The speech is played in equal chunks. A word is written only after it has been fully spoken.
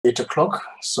8 o'clock,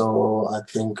 so I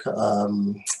think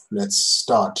let's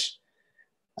start.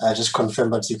 Just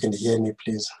confirm that you can hear me,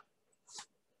 please.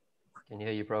 Can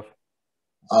hear you, Prof.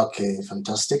 Okay,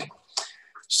 fantastic.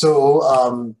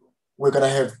 So we're gonna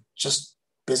have just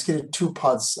basically two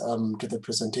parts to the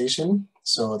presentation.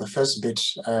 So the first bit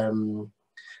I'm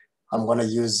gonna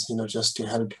use, just to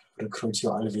help recruit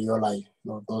your alveoli,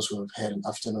 those who have had an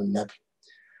afternoon nap.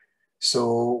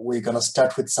 So we're gonna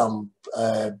start with some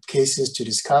cases to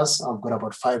discuss. I've got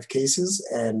about 5 cases,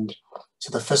 and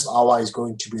so the first hour is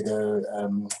going to be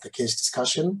the case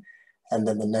discussion, and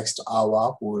then the next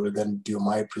hour we'll then do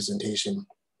my presentation.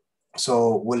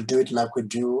 So we'll do it like we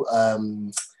do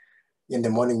in the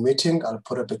morning meeting. I'll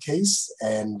put up a case,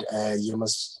 and you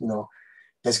must,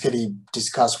 basically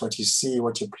discuss what you see,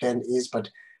 what your plan is, but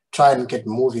try and get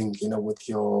moving, with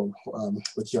your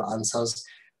answers.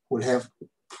 We'll have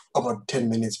about 10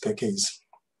 minutes per case.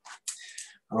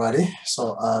 Alrighty,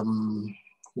 so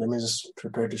let me just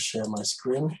prepare to share my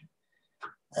screen,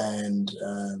 and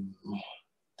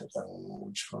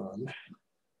which one?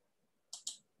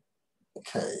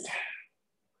 Okay.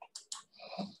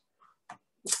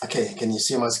 Okay, can you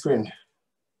see my screen?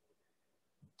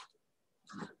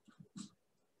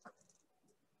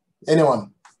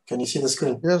 Anyone? Can you see the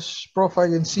screen? Yes, Prof, I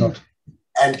can see it.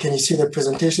 And can you see the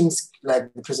presentations,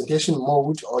 like the presentation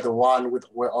mode or the one with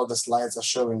where all the slides are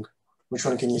showing? Which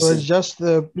one can you see? It's just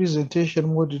the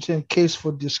presentation mode, it's in case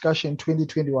for discussion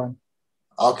 2021.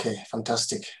 Okay,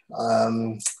 fantastic.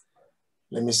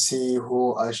 Let me see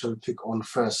who I shall pick on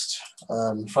first.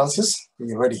 Francis, are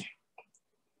you ready?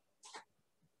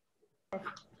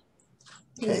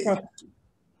 Okay,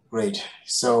 great.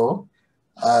 So,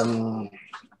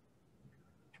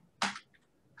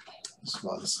 just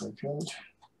 1 second.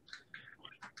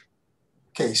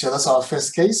 Okay, so that's our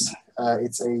first case.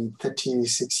 It's a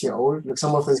 36-year-old. Look,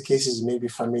 some of those cases may be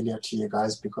familiar to you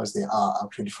guys because they are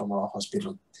actually from our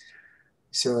hospital.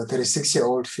 So a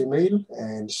 36-year-old female,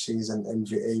 and she's an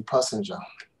MVA passenger.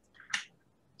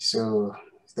 So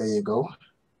there you go.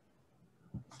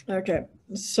 Okay,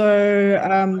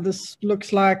 so this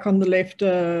looks like on the left,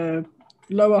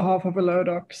 lower half of a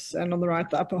Lodox, and on the right,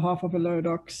 the upper half of a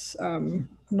Lodox,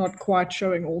 not quite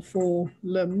showing all 4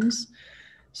 limbs.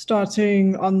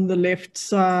 Starting on the left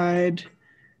side,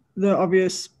 the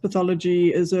obvious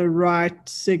pathology is a right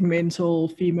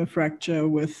segmental femur fracture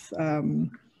with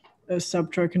a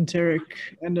subtrochanteric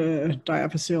and a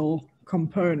diaphyseal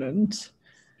component.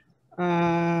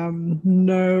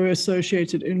 No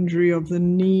associated injury of the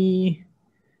knee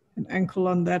and ankle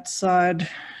on that side.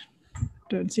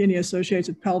 Don't see any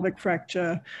associated pelvic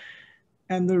fracture,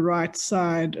 and the right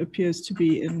side appears to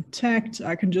be intact.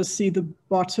 I can just see the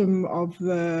bottom of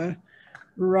the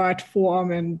right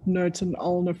forearm and note an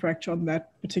ulnar fracture on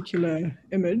that particular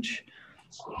image.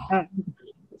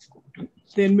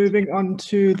 Then moving on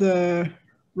to the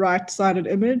right-sided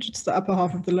image, it's the upper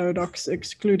half of the Lodox,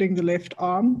 excluding the left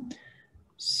arm.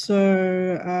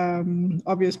 So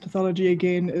obvious pathology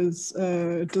again is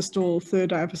a distal third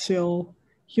diaphyseal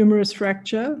humerus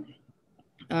fracture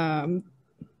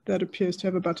that appears to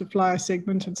have a butterfly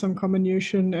segment and some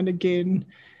comminution, and again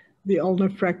the ulnar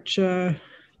fracture.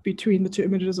 Between the 2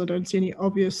 images, I don't see any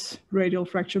obvious radial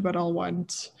fracture, but I'll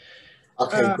want.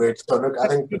 Okay, great. So look, I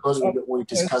think because we're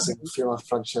discussing femur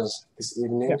fractures this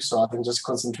evening, yeah. So I can just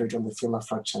concentrate on the femur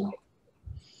fracture now.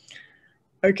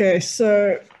 Okay,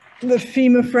 so the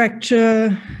femur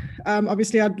fracture,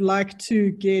 obviously I'd like to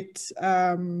get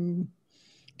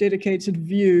dedicated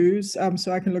views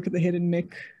so I can look at the head and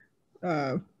neck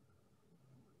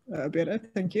better,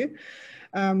 thank you.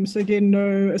 So again,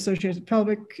 no associated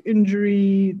pelvic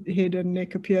injury, head and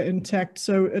neck appear intact.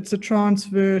 So it's a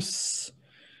transverse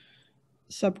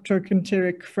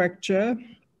subtrochanteric fracture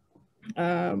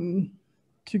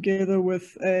together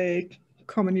with a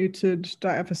comminuted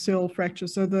diaphyseal fracture.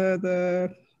 So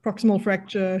the proximal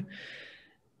fracture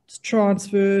is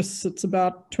transverse. It's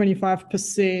about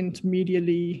 25%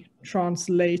 medially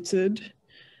translated,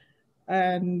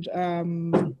 and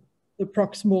the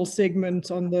proximal segment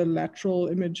on the lateral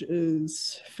image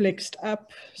is flexed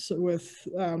up, so with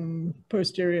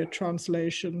posterior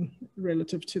translation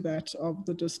relative to that of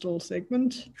the distal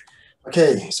segment.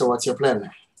 Okay, so what's your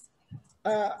plan?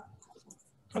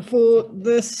 For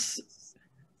this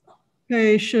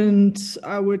patient,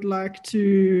 I would like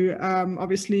to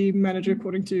obviously manage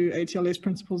according to ATLS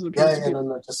principles. No,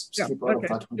 just skip all of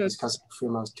that. We're discussing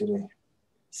femurs today.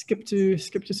 Skip to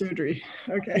surgery.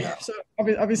 Okay, yeah. So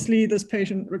obviously this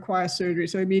patient requires surgery,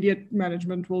 so immediate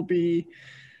management will be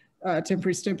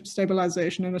temporary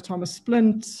stabilization and a Thomas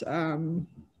splint,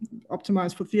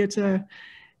 optimized for theater,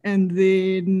 And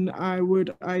then I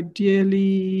would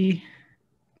ideally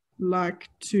like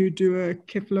to do a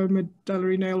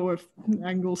cephalomedullary nail or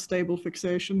angle stable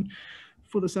fixation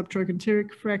for the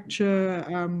subtrochanteric fracture.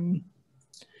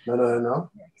 No.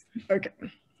 Okay.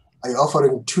 Are you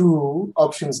offering two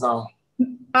options now?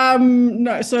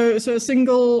 No, so a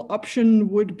single option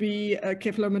would be a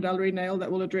cephalomedullary nail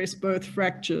that will address both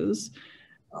fractures.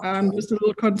 I'm just a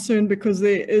little concerned because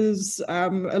there is a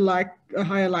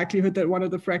higher likelihood that one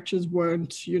of the fractures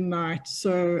won't unite.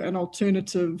 So an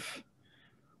alternative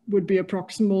would be a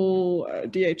proximal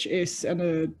DHS and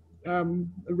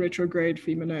a retrograde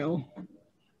femur nail.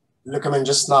 Look, I mean,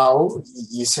 just now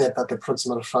you said that the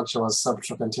proximal fracture was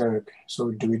subtrochanteric.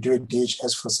 So do we do a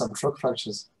DHS for subtroch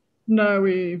fractures? No,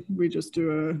 we just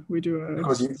do a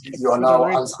because you are now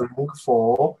answering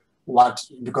for what,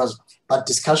 because that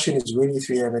discussion is really if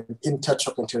you have an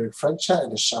intertrochanteric fracture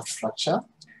and a shaft fracture,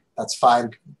 that's fine.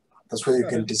 That's where you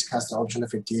can discuss the option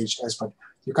of a DHS, but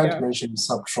you can't mention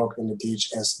subtroch and a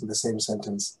DHS in the same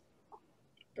sentence.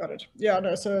 Got it. Yeah,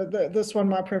 no, so this one,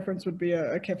 my preference would be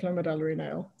a cephalomedullary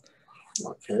nail.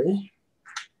 Okay.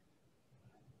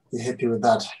 You happy with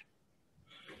that?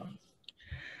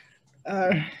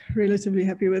 Relatively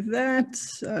happy with that.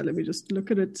 Let me just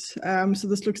look at it. So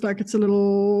this looks like it's a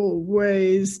little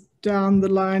ways down the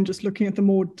line. Just looking at the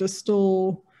more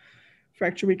distal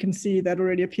fracture, we can see that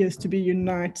already appears to be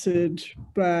united,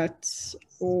 but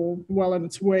or well on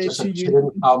its way to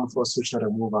union. For suture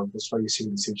removal. That's why you see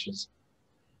the sutures.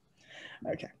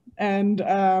 Okay, and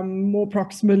more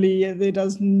proximally, there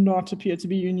does not appear to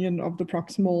be union of the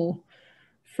proximal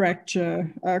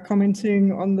fracture.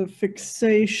 Commenting on the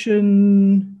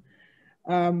fixation,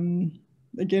 again,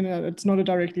 it's not a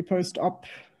directly post-op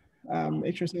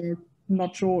X-ray, so I'm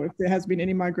not sure if there has been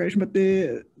any migration, but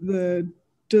the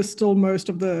distal most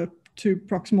of the two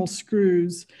proximal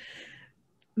screws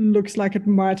looks like it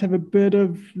might have a bit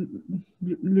of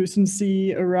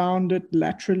lucency around it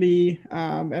laterally,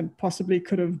 and possibly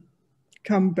could have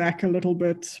come back a little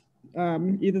bit.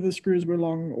 Either the screws were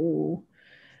long or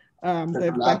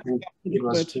they've backed up a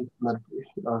little bit.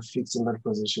 Fixed in that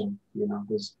position, you know,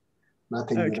 there's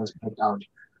nothing that was backed out.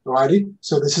 Alrighty,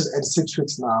 so this is at 6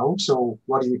 weeks now. So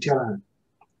what do you tell her?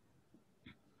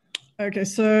 Okay,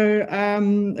 so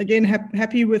again,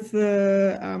 happy with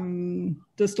the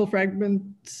distal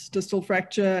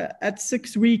fracture at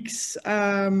 6 weeks.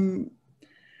 I'm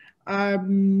a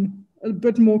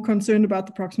bit more concerned about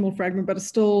the proximal fragment, but it's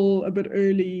still a bit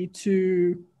early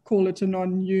to call it a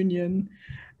non-union.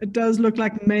 It does look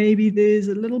like maybe there's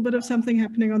a little bit of something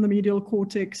happening on the medial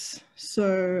cortex.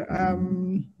 So I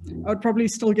would probably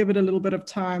still give it a little bit of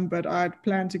time, but I'd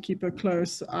plan to keep a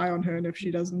close eye on her. And if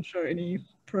she doesn't show any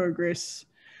progress.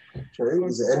 Okay,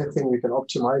 is there anything we can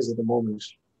optimize at the moment?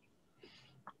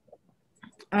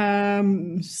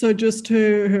 So just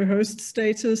her host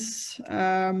status.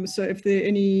 So if there are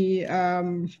any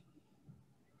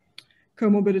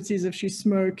comorbidities, if she's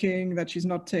smoking, that she's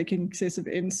not taking excessive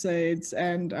NSAIDs,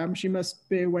 and she must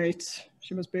bear weight.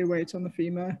 She must bear weight on the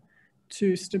femur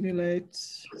to stimulate.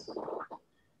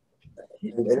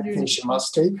 And anything she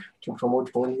must take to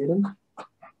promote bone healing?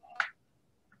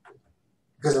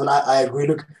 Because when I agree,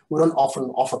 look, we don't often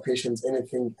offer patients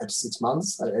anything at 6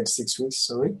 months, at 6 weeks,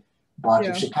 sorry. But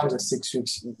if she comes at 6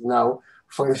 weeks now,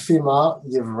 for a femur,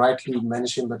 you've rightly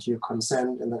mentioned that you're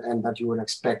concerned and that you would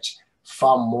expect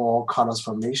far more callus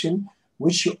formation,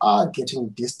 which you are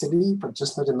getting distally, but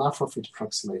just not enough of it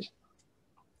proximally.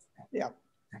 Yeah.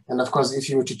 And of course, if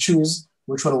you were to choose,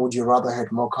 which one would you rather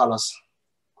have more callus?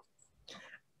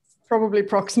 Probably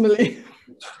proximally.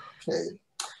 Okay.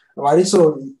 Alrighty,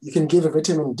 so you can give a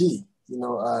vitamin D, you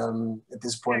know, at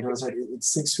this point.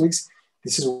 It's 6 weeks.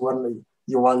 This is when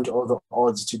you want all the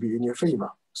odds to be in your favor.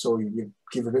 So you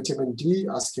give a vitamin D,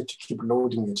 ask her to keep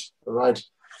loading it, all right?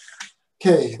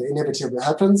 Okay, the inevitable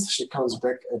happens. She comes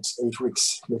back at 8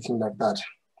 weeks, looking like that.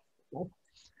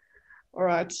 All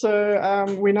right,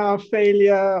 so we now have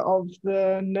failure of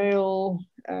the nail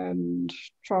and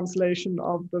translation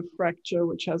of the fracture,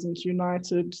 which hasn't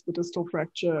united. The distal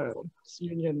fracture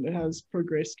union has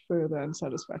progressed further and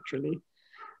satisfactorily.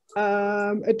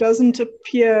 It doesn't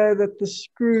appear that the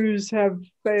screws have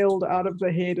failed out of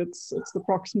the head. It's the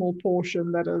proximal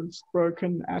portion that is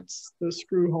broken at the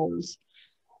screw holes.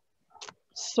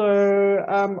 So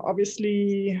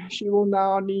obviously she will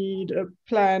now need a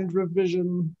planned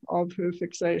revision of her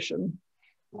fixation.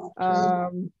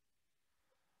 Okay.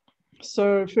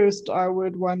 So first I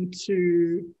would want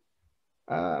to,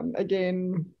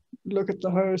 again, look at the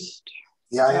host,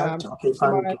 Yeah. Okay,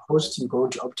 fine. optimize First, you're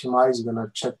going to optimize. You're gonna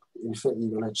check. In fact,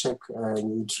 you're gonna check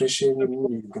nutrition. You're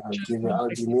gonna give your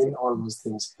albumin, all those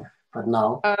things. But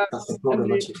now that's the problem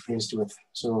that you're faced with.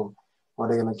 So,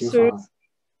 what are you gonna do for her?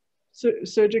 So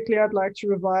surgically, I'd like to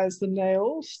revise the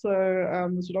nails. So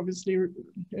this would obviously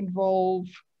involve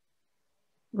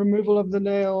removal of the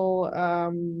nail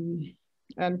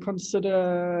and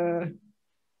consider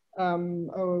a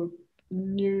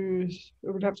new.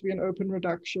 It would have to be an open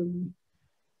reduction,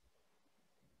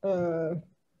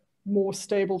 more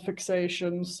stable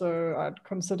fixation. So I'd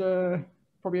consider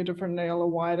probably a different nail, a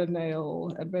wider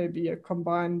nail, and maybe a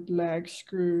combined lag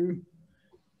screw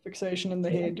fixation in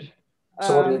the head.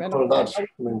 So what do you call that? I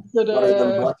mean, what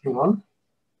are you working on?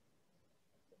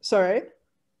 Sorry?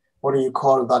 What do you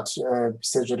call that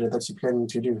surgery that you're planning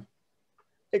to do?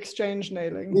 Exchange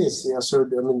nailing. Yes, yeah. So,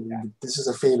 I mean, this is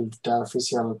a failed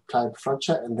diaphyseal type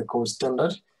fracture, and the gold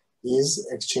standard is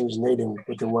exchange nailing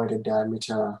with a wider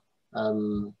diameter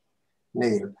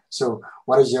nail. So,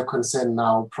 what is your concern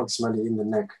now, approximately in the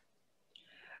neck,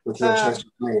 with your chest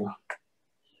nail?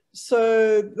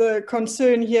 So the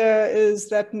concern here is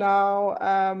that now,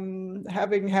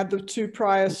 having had the 2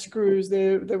 prior screws,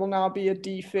 there will now be a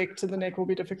defect, and the neck will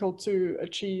be difficult to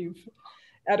achieve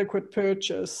adequate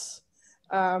purchase.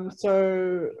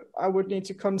 So I would need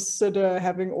to consider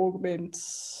having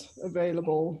augments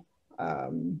available.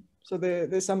 So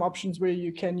there's some options where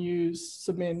you can use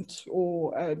cement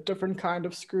or a different kind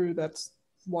of screw that's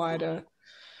wider.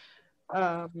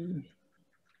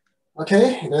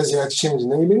 Okay, there's your exchange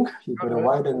nailing. You've got a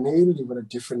wider nail, you've got a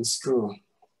different screw.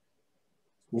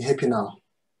 You happy now?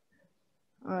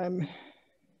 I'm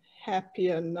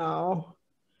happier now.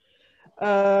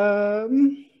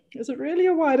 Is it really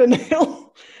a wider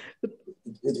nail?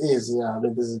 It is, yeah. I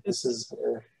mean, this is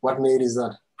what nail is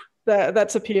that?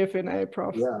 That's a PFNA,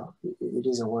 Prof. Yeah, it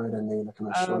is a wider nail, I can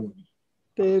assure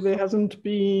you. There hasn't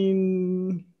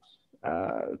been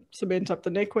cement up the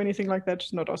neck or anything like that.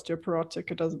 Just not osteoporotic.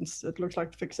 It looks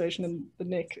like the fixation in the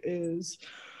neck is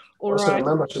all also, right.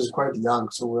 Remember, she's quite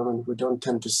young, so we don't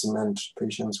tend to cement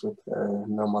patients with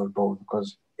normal bone,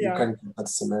 because you can't get that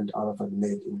cement out of a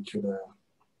nail into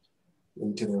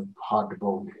the hard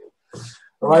bone.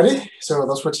 Alrighty, so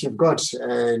that's what you've got,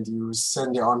 and you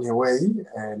send her on her way,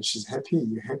 and she's happy,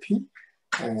 you're happy,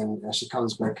 and she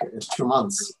comes back at 2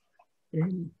 months.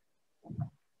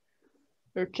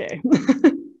 Okay.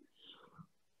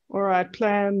 All right,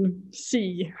 plan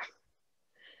C.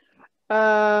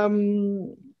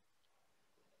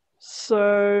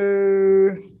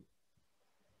 So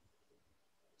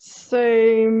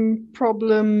same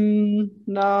problem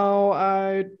now.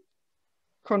 I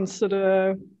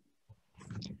consider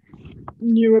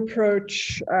new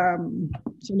approach.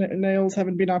 So nails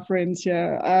haven't been our friends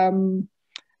here.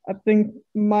 I think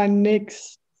my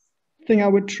next thing I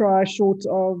would try, short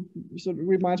of, so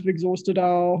we might have exhausted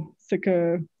our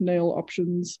thicker nail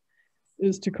options,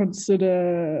 is to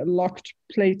consider locked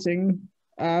plating,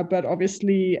 but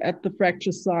obviously at the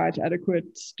fracture site,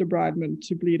 adequate debridement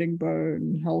to bleeding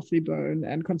bone, healthy bone,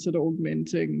 and consider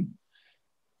augmenting.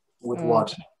 With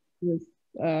what? With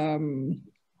something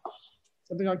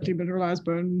like demineralized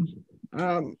bone.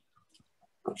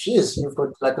 Jeez, you've got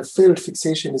like a failed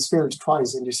fixation, it's failed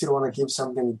twice, and you still want to give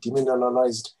something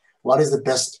demineralized. What is the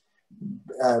best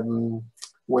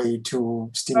way to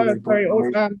stimulate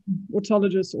bone?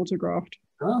 Autologous autograft.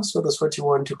 So that's what you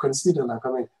want to consider. Like, I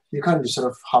mean, you can't just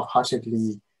sort of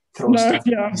half-heartedly throw stuff.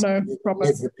 Proper.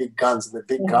 It's the big guns, the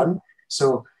big gun.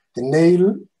 So the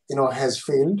nail, has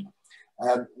failed.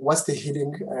 What's the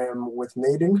healing with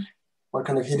nailing? What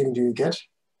kind of healing do you get?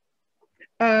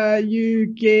 You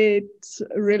get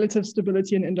relative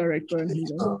stability and indirect bone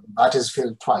healing. So that is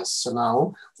failed twice. So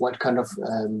now, what kind of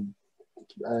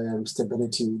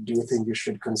stability do you think you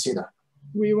should consider?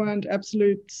 We want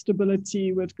absolute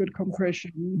stability with good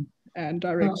compression and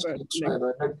direct bone healing.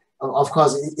 Right. Of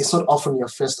course, it's not often your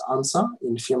first answer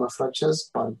in femur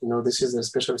fractures, but this is a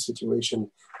special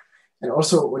situation. And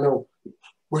also,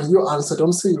 when you answer,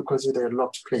 don't say you consider a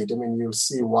locked plate. I mean, you'll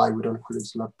see why we don't call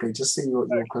it locked plate. Just say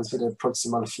you consider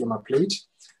proximal femur plate,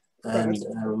 and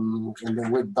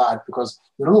then with that, because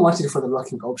you don't want it for the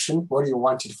locking option. What do you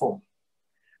want it for?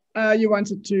 You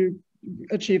want it to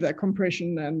achieve that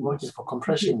compression and. You want it for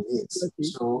compression, yes.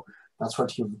 So that's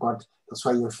what you've got. That's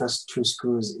why your first 2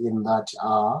 screws in that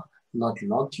are not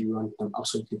locked. You want them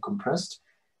absolutely compressed,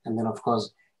 and then of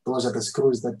course, those are the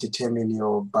screws that determine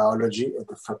your biology at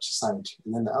the fracture site.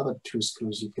 And then the other 2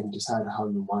 screws, you can decide how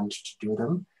you want to do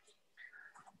them.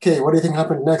 Okay, what do you think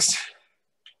happened next?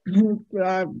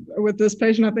 With this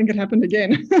patient, I think it happened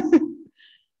again.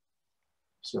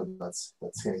 So that's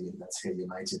hair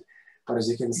united. But as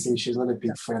you can see, she's not a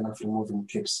big fan of removing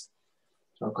clips.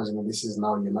 So because this is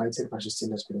now united, but she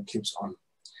still has the clips on.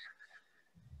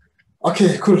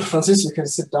 Okay, cool. Francis, you can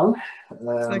sit down.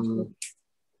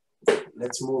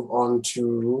 Let's move on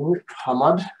to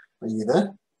Hamad. Are you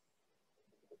there?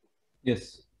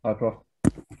 Yes. Hi, Prof.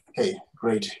 Okay,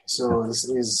 great. So this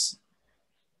is,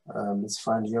 let's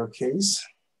find your case.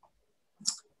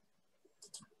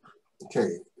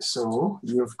 Okay, so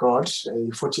you've got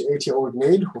a 48-year-old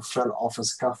male who fell off a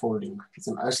scaffolding. It's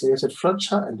an isolated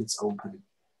fracture and it's open.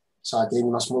 So again,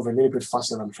 you must move a little bit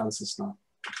faster than Francis now.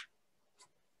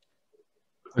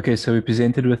 Okay, so we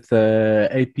presented with the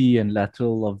AP and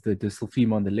lateral of the distal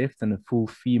femur on the left and a full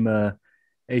femur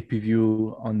AP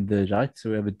view on the right.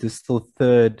 So we have a distal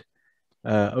third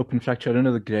open fracture. I don't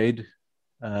know the grade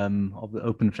of the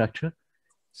open fracture.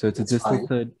 So it's a distal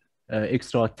third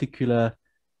extra-articular,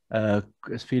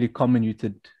 fairly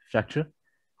comminuted fracture.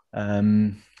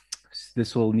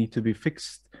 This will need to be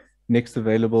fixed. Next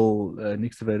available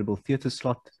theatre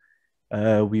slot,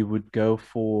 we would go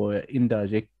for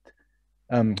indirect.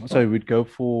 We'd go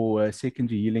for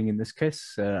secondary healing in this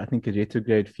case. I think a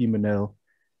retrograde femur nail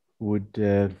would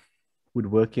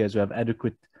work here, as we have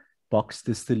adequate box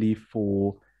distally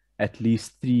for at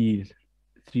least three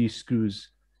screws,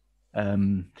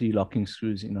 3 locking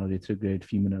screws in our retrograde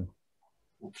femur nail.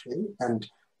 Okay, and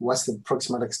what's the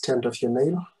proximal extent of your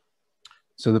nail?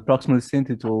 So the proximal extent,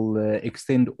 it will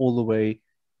extend all the way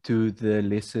to the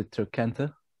lesser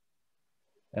trochanter.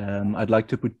 I'd like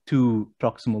to put 2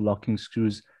 proximal locking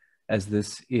screws, as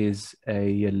this is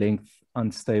a length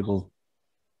unstable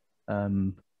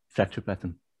fracture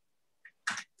pattern.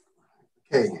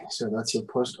 Okay, so that's your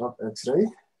post-op X-ray.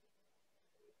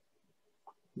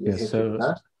 Yeah, so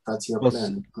that's your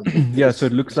plan. Yeah, so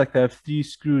it looks like they have 3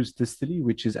 screws distally,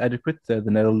 which is adequate. The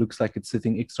nail looks like it's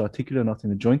sitting extra-articular, not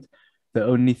in a joint. The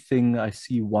only thing I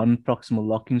see 1 proximal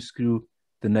locking screw.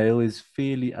 The nail is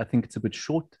fairly, I think it's a bit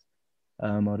short.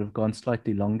 I would have gone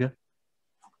slightly longer.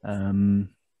 And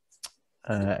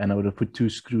I would have put 2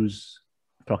 screws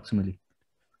proximally.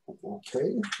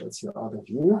 Okay, that's your other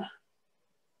view.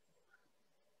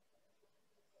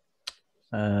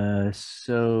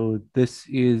 So this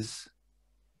is,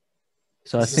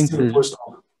 This is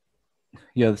post-op.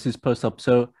 Yeah, this is post-op.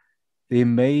 So there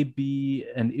may be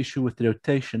an issue with the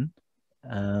rotation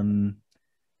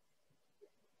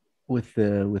with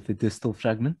the distal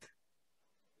fragment.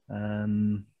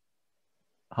 How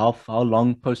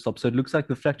long post-op? So it looks like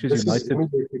the fracture is united.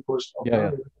 Immediately post-op.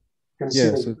 Yeah. You can see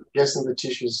the gas in the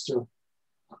tissues too.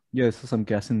 Yeah, so some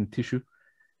gas in the tissue.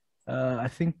 I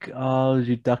think our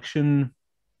reduction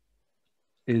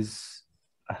is,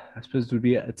 I suppose it would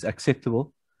be, it's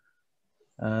acceptable.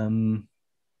 It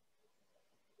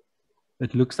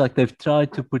looks like they've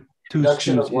tried to put 2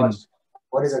 screws in.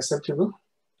 What is acceptable?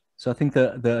 So I think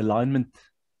the alignment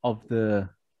of the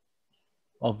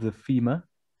femur.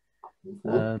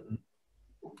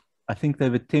 I think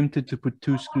they've attempted to put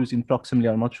 2 screws in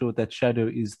proximally. I'm not sure what that shadow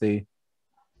is there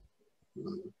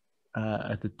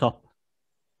at the top.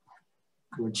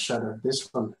 Which shadow? This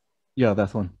one? Yeah,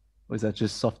 that one. Or is that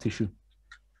just soft tissue?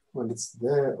 Well, it's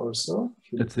there also.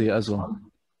 It's there as well.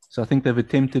 So I think they've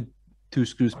attempted 2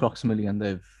 screws proximally and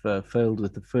they've failed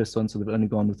with the first one. So they've only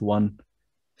gone with 1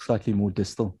 slightly more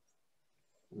distal.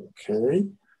 Okay.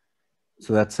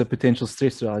 So that's a potential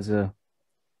stress riser.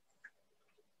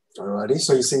 Alrighty.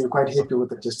 So you say you're quite happy with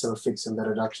the distal fix and the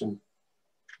reduction?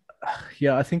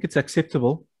 Yeah, I think it's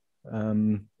acceptable.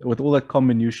 With all that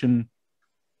comminution,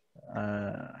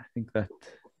 I think that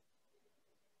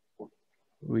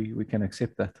we can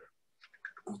accept that.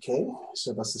 Okay,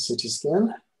 so that's the CT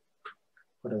scan.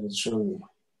 What does it show you?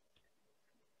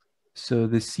 So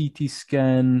the CT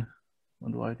scan,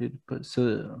 what do I do?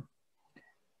 So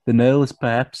the nail is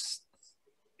perhaps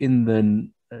in the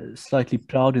slightly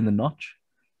proud in the notch.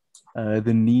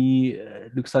 The knee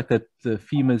looks like that the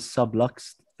femur is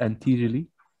subluxed anteriorly.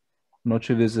 I'm not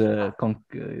sure if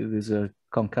there's a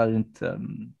concurrent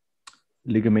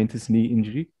ligamentous knee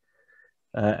injury.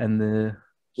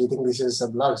 Do you think this is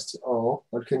subluxed, or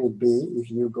what can it be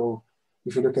if you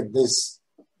look at this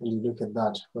and you look at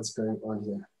that? What's going on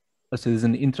here? So there's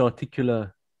an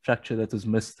intra-articular fracture that was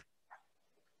missed.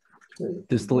 Okay.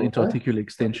 Distal intra-articular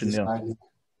extension.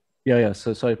 Yeah.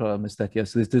 So sorry if I missed that.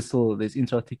 Yes, yeah, so there's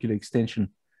intra-articular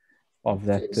extension of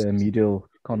that medial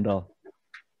condyle.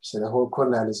 So the whole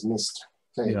condyle is missed.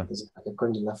 Okay, yeah. There's like a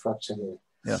condylar fracture here.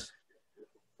 Yeah.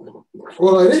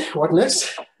 Alrighty, what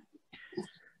next?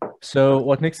 So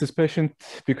what next is patient,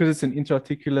 because it's an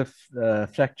intra-articular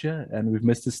fracture and we've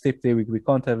missed a step there, we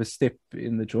can't have a step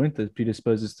in the joint that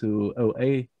predisposes to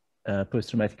OA,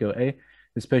 post-traumatic OA.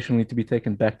 This patient will need to be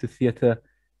taken back to theatre,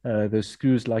 the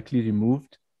screws likely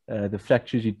removed, the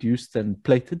fracture is reduced and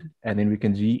plated, and then we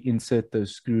can reinsert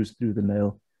those screws through the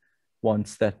nail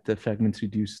once that fragment's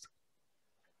reduced.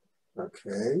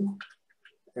 Okay.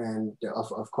 And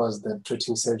of course, the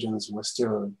treating surgeons were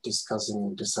still discussing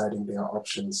and deciding their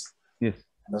options. Yes.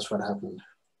 And that's what happened.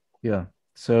 Yeah.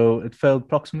 So it failed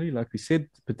proximally, like we said,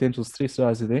 potential stress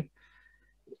riser there.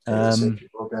 Okay, so if you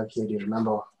go back here, do you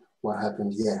remember what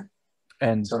happened here?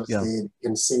 And so yeah, you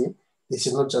can see this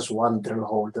is not just one drill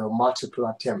hole. There are multiple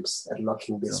attempts at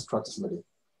locking this proximally.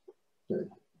 Okay.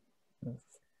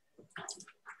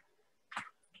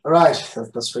 All right,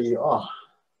 that's where you are.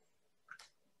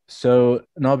 So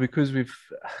now because we've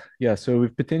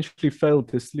potentially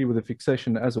failed distally with a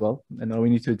fixation as well, and now we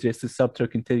need to address the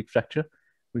subtrochanteric fracture.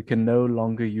 We can no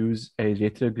longer use a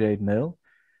retrograde nail.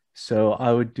 So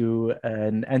I would do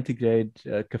an antegrade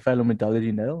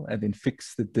cephalomedullary nail and then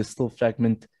fix the distal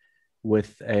fragment in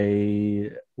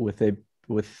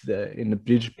a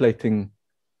bridge plating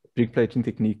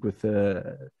technique with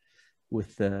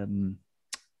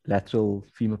lateral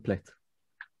femur plate.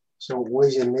 So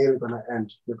where's your nail gonna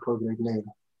end? The prograde nail.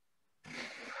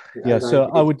 Yeah, so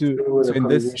I would do so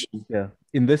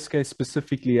in this case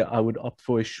specifically, I would opt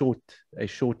for a short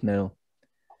nail.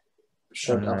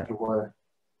 Short up to where?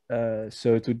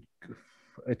 So it would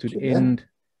end.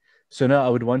 So now I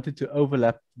would want it to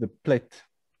overlap the plate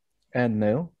and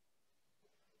nail.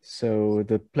 So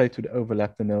the plate would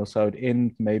overlap the nail. So I would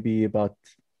end maybe about,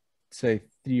 say,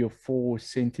 3 or 4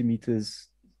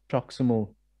 centimeters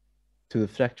proximal to the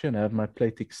fracture, and I have my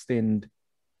plate extend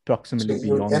proximally so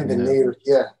beyond you end the nail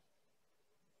here.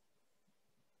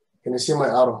 Can you see my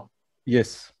arrow?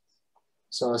 Yes.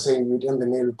 So I was saying you'd end the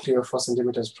nail 3 or 4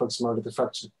 centimeters proximal to the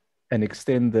fracture. And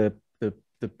extend the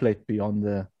plate beyond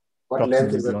the. What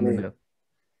length is that nail?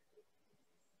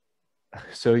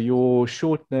 So your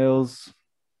short nails,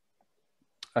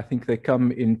 I think they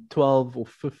come in 12 or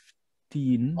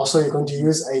 15. Also, you're going to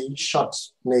use a short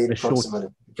nail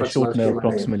proximally. A short nail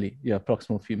proximally. Yeah,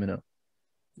 proximal femur nail.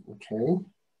 Okay.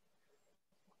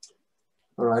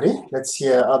 Alrighty, let's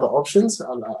hear other options.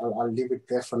 I'll leave it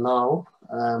there for now.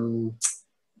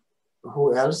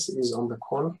 Who else is on the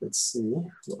call? Let's see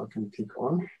who I can pick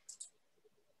on.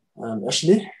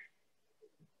 Ashley?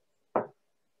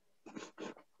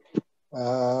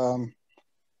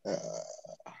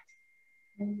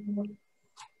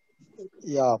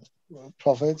 Yeah,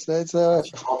 Prof, it's a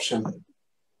option.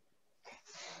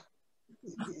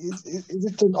 Is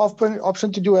it an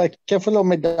option to do a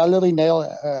cephalomedullary nail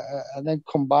and then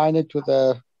combine it with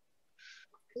a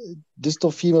distal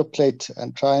femur plate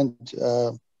and try and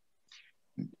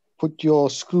put your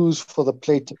screws for the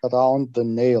plate around the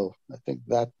nail? I think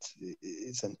that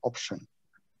is an option.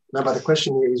 No, but the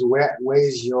question here is where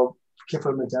is your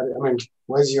cephalomedullary? I mean,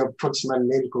 where's your proximal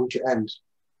nail going to end?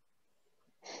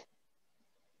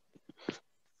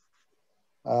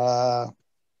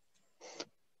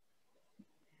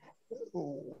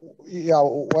 Yeah,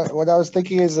 what I was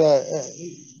thinking is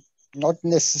not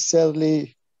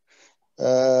necessarily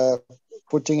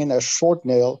putting in a short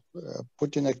nail,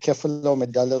 put in a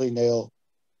cephalomedullary nail.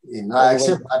 Yeah, no, I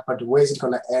accept that, but where is it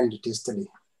going to end distally?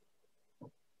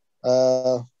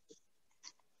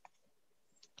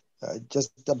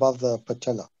 Just above the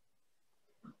patella.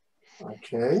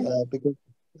 Okay. Because.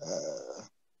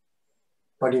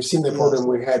 But you've seen the problem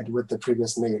we had with the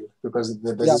previous nail because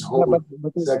there's this whole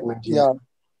segment here. Yeah.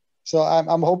 So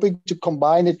I'm hoping to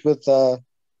combine it with the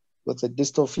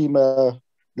distal femur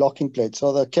locking plate.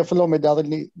 So the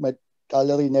cephalomedullary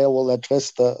nail will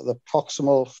address the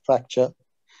proximal fracture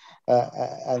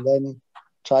and then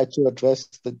try to address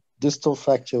the distal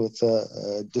fracture with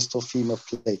the distal femur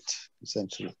plate,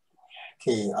 essentially.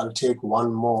 Okay, I'll take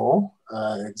one more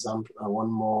example, one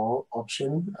more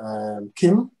option.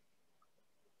 Kim?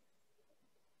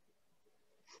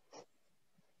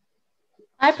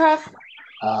 Hi, Prof.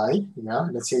 Hi, yeah,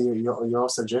 let's hear your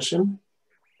suggestion.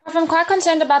 Prof, I'm quite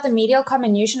concerned about the medial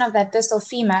comminution of that distal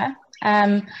femur.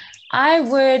 I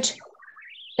would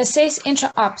assess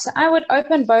intra-op. So I would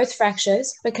open both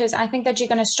fractures because I think that you're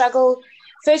going to struggle.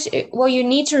 First, well, you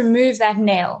need to remove that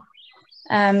nail.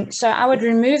 So I would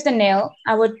remove the nail.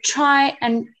 I would try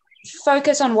and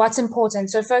focus on what's important.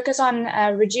 So focus on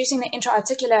reducing the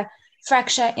intra-articular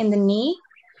fracture in the knee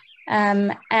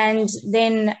and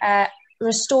then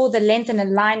restore the length and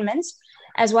alignment,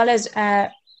 as well as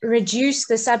reduce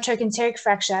the subtrochanteric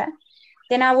fracture.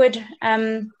 Then I would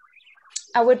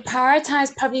I would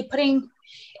prioritize probably putting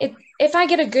it, if I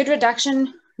get a good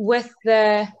reduction with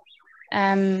the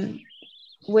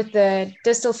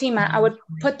distal femur, I would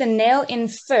put the nail in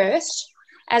first,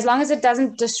 as long as it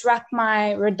doesn't disrupt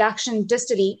my reduction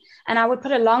distally. And I would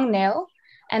put a long nail,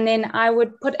 and then I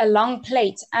would put a long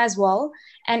plate as well.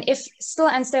 And if still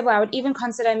unstable, I would even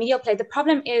consider a medial plate. The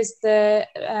problem is the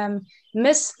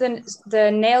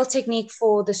nail technique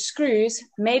for the screws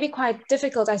may be quite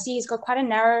difficult. I see he's got quite a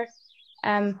narrow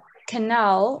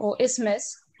canal or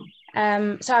isthmus.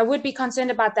 So I would be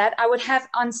concerned about that. I would have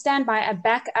on standby a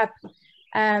backup,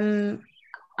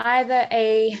 either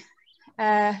a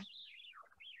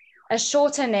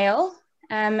shorter nail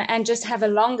and just have a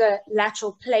longer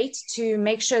lateral plate to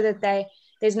make sure that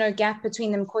there's no gap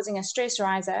between them causing a stress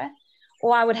riser,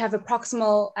 or I would have a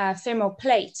proximal femoral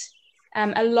plate,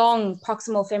 a long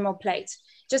proximal femoral plate,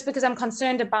 just because I'm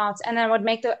concerned about, and then I would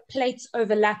make the plates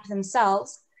overlap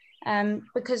themselves,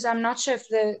 because I'm not sure if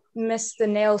the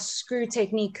nail screw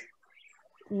technique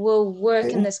will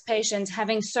work in this patient,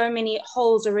 having so many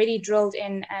holes already drilled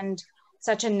in and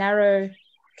such a narrow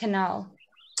canal.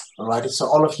 All right, so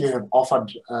all of you have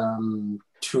offered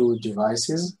 2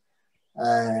 devices.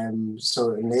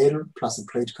 So a nail plus a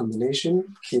plate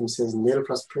combination. Kim says nail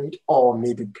plus plate, or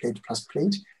maybe plate plus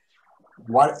plate.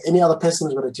 Any other person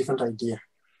who's got a different idea?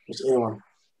 Is anyone?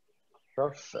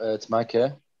 Prof, it's Mike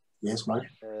here. Yes, Mike.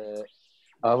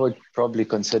 I would probably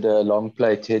consider a long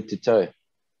plate head to toe.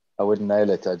 I wouldn't nail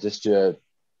it. I just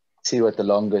see what the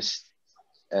longest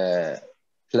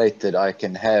plate that I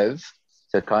can have.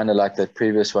 So kind of like that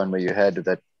previous one where you had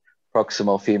that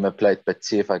proximal femur plate, but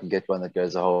see if I can get one that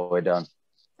goes the whole way down.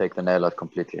 Take the nail out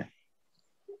completely.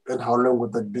 And how long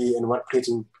would that be, and what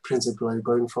plating principle are you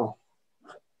going for?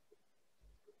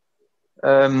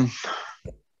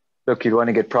 Look, you'd want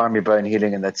to get primary bone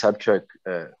healing in that subtroch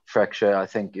fracture. I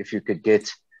think if you could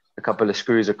get a couple of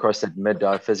screws across that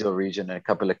mid-diaphyseal region and a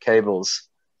couple of cables,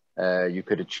 you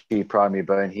could achieve primary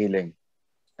bone healing.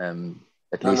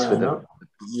 At least for the...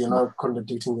 You're not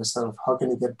contradicting yourself. How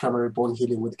can you get primary bone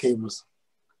healing with cables?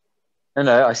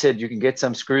 No, I said you can get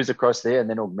some screws across there and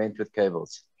then augment with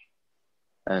cables.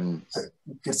 And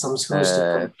get some screws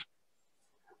to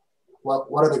what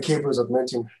are the cables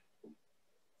augmenting?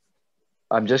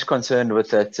 I'm just concerned with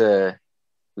that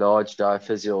large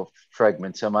diaphyseal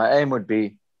fragment. So my aim would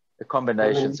be a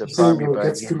combination of primary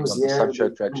bone healing of the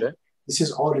subtroch fracture. This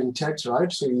is all intact,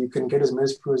 right? So you can get as many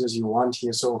screws as you want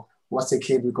here. So what's the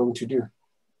cable going to do?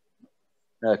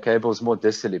 Cable's more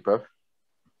distally, Prof.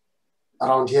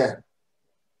 Around here?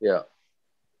 Yeah.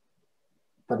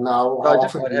 But now...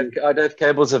 I'd have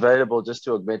cables available just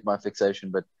to augment my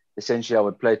fixation, but essentially I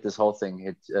would plate this whole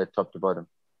thing top to bottom.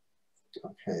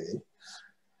 Okay.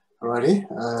 Alrighty.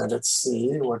 Let's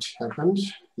see what happened.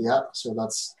 Yeah, so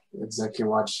that's exactly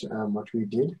what we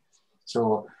did.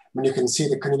 So when you can see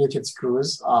the cannulated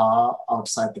screws are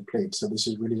outside the plate. So this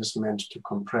is really just meant to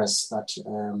compress that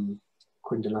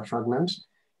quintular fragment.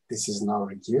 This is now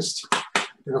reduced.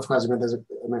 And of course, there's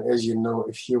as you know,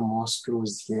 a few more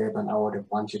screws here than I would have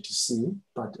wanted to see.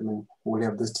 But we'll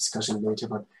have this discussion later.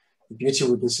 But the beauty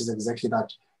with this is exactly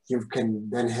that you can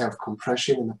then have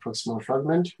compression in the proximal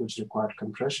fragment, which required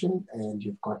compression, and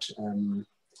you've got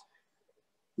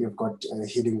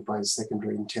healing by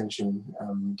secondary intention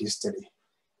distally.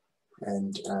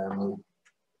 And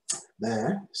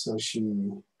there, so she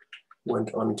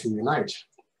went on to unite.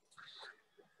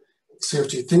 So you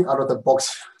have to think out of the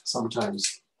box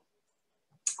sometimes.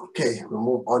 Okay, we'll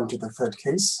move on to the third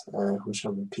case. Who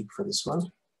shall we pick for this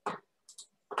one?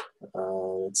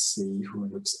 Let's see who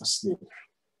looks asleep.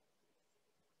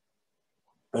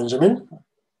 Benjamin?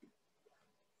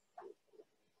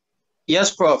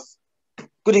 Yes, Prof.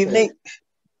 Good evening.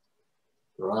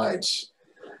 Right.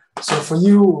 So for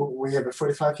you, we have a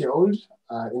 45-year-old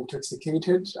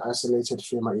intoxicated, isolated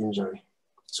femur injury.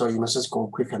 So you must just go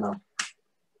quicker now.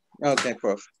 Okay,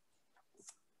 Prof.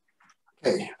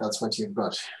 Okay, that's what you've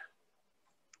got.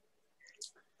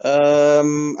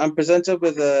 I'm presented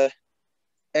with a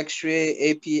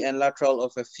X-ray, AP, and lateral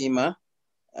of a femur.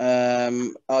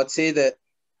 I would say that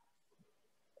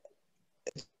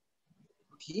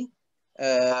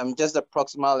just the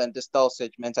proximal and distal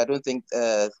segments. I don't think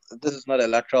this is not a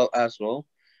lateral as well.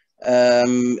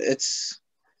 It's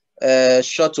a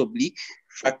short oblique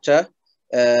fracture,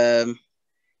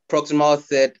 proximal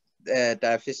third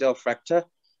diaphyseal fracture.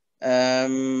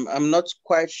 I'm not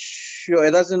quite sure.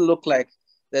 It doesn't look like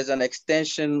there's an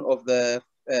extension of the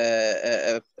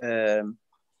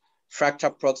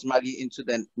fracture proximally into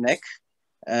the neck.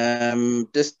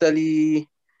 Distally,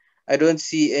 I don't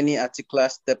see any articular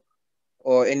step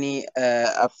or any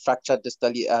fracture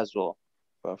distally as well.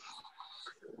 Prof.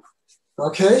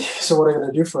 Okay, so what are you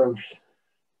going to do for him?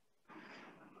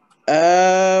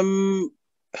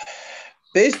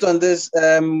 Based on this,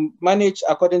 manage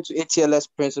according to ATLS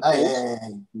principles.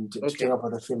 Okay.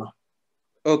 About the femur.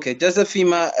 Okay, just the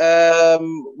femur.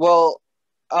 Well,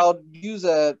 I'll use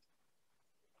a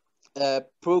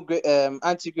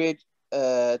antegrade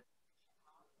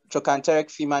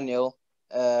trochanteric femur nail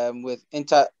with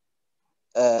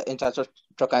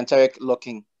intertrochanteric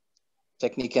locking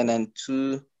technique, and then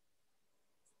two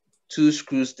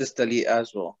screws distally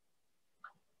as well.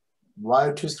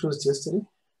 Why 2 screws distally?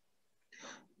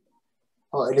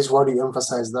 Or at least why do you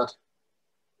emphasize that?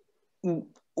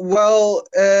 Well,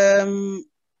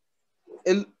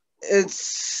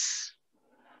 it's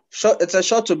short. It's a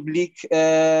short oblique,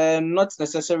 not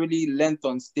necessarily length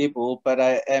unstable, but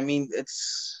I mean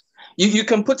it's you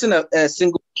can put in a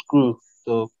single screw.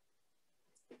 So,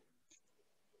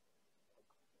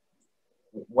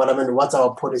 well, I mean, what's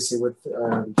our policy with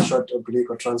short oblique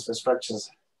or transverse fractures?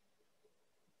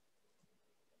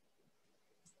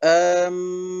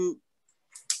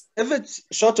 If it's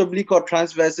short oblique or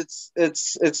transverse,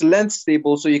 it's length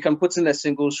stable, so you can put in a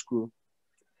single screw.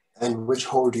 And which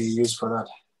hole do you use for that?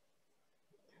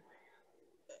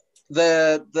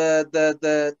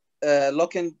 The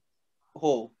locking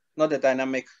hole, not the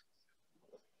dynamic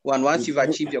one. Once you've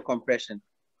achieved your compression.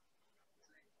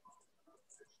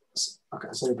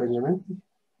 Okay, sorry, Benjamin.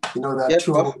 You know there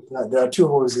are two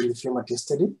holes in the femur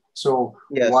distally. So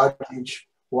yes.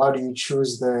 Why do you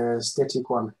choose the static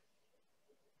one?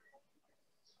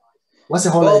 What's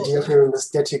the whole idea of having the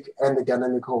static and the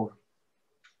dynamic hole?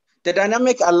 The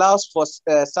dynamic allows for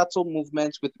subtle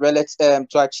movements with to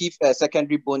achieve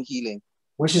secondary bone healing.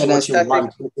 Which is what you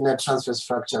want in a transverse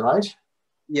fracture, right?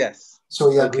 Yes. So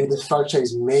you agree this fracture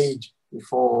is made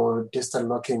before distal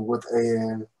locking with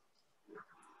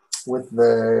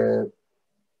the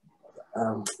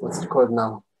what's it called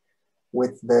now?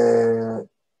 With the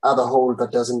other hole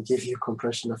that doesn't give you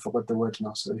compression. I forgot the word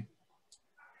now, sorry.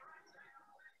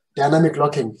 Dynamic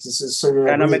locking. This is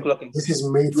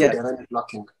made for dynamic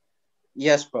locking.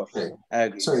 Yes, Prof. Okay. I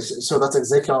agree. So that's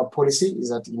exactly our policy, is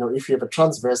that, you know, if you have a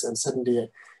transverse and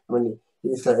suddenly,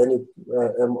 if there are any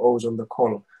MOs on the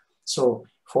call. So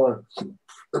for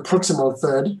the proximal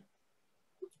third,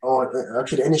 or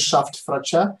actually any shaft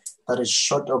fracture that is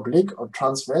short oblique or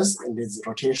transverse and is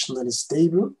rotationally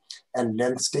stable and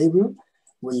length stable,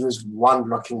 we use one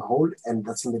locking hole, and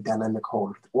that's in the dynamic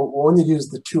hole. We only use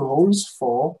the 2 holes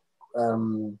for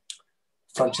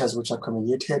fractures which are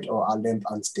comminuted or are length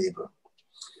unstable.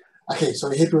 Okay, so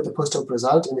I hit with the post-op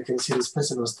result, and you can see this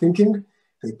person was thinking,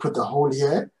 they put the hole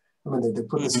here, they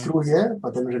put the screw here,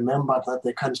 but then remember that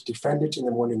they can't defend it in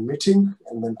the morning meeting,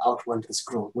 and then out went the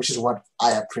screw, which is what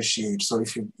I appreciate. So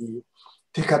if you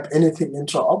pick up anything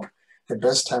intra-op, the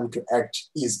best time to act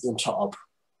is intra-op.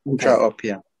 Intra-op,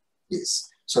 yeah. Yes.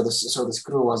 So the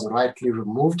screw was rightly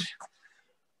removed.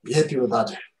 You happy with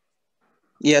that?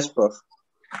 Yes, Prof.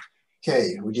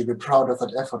 Okay, would you be proud of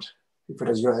that effort, if it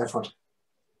was your effort?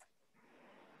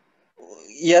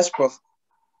 Yes, Prof.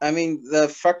 I mean, the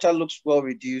fracture looks well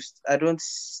reduced. I don't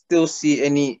still see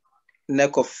any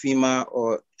neck of femur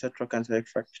or trochanteric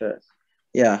fracture.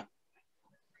 Yeah.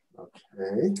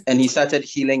 Okay. And he started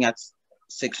healing at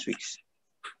 6 weeks.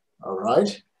 All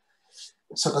right.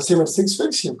 So that's him at 6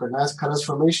 weeks. You've got nice callus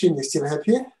formation. You're still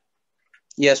happy?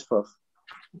 Yes, Prof.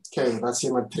 Okay, that's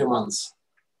him at 3 months.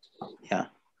 Yeah.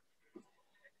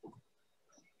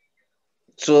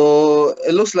 So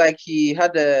it looks like he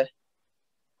had a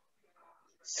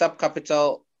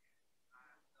subcapital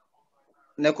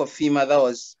neck of femur that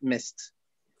was missed.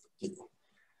 Do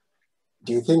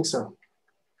you think so?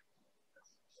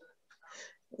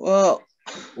 Well,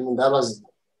 I mean, that was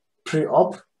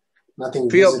pre-op. Nothing.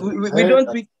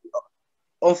 Pre-op.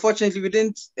 Unfortunately, we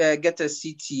didn't get a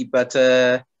CT, but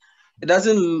it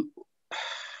doesn't.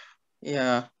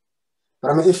 Yeah.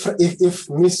 But I mean, if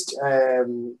missed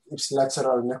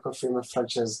ipsilateral neck of femur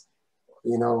fractures,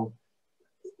 you know,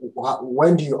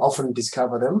 when do you often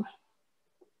discover them?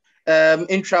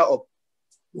 Intra-op.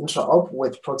 Intra-op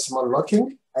with proximal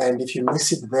locking, and if you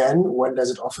miss it, then when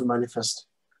does it often manifest?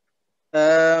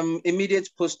 Immediate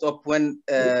post-op when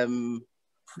they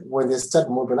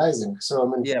start mobilizing. So I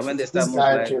mean, yeah, when they start this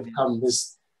guy to have come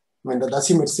this. I mean, that's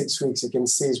him at 6 weeks. You can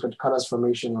see he's got callus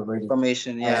formation already.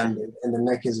 Formation, yeah. And the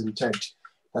neck is intact.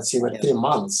 That's him at 3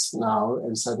 months now,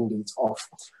 and suddenly it's off.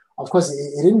 Of course,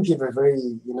 he didn't give a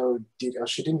very,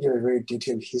 she didn't give a very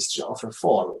detailed history of a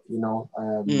fall,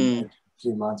 at 3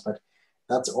 months, but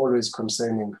that's always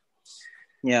concerning.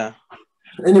 Yeah.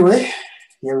 Anyway,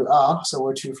 here we are. So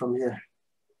what to from here?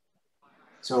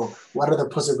 So what are the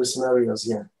possible scenarios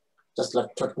here? Just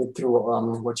like talk me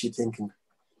through what you're thinking.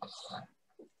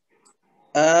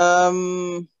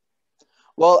 Well,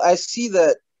 I see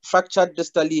that fractured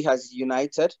distally has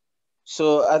united.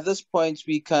 So at this point,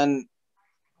 we can...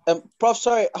 Prof,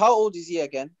 sorry, how old is he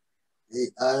again? Let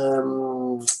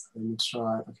me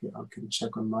try. Okay, I can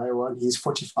check on my one. He's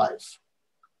 45.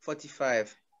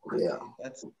 45. Yeah.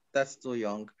 That's still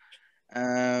young.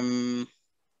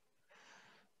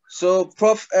 So,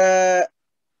 Prof, I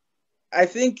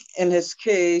think in his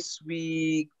case,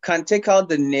 we can take out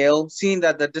the nail, seeing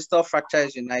that the distal fracture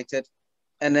is united,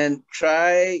 and then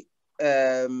try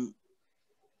an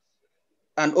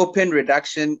open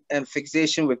reduction and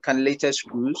fixation with cannulated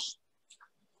screws.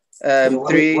 Okay,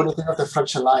 what do you think of the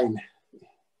fracture line? I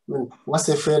mean, what's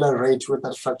the failure rate with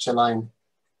that fracture line?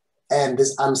 And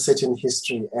this uncertain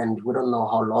history, and we don't know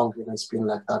how long it's been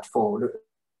like that for.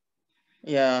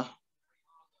 Yeah.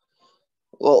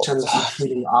 Well, chances of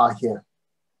healing are here.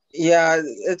 Yeah,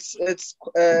 it's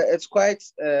quite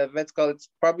vertical. It's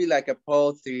probably like a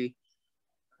pole 3.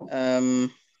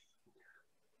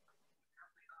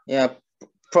 Yeah,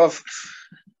 Prof.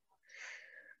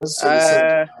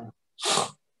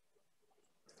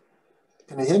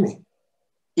 Can you hear me?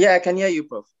 Yeah, I can hear you,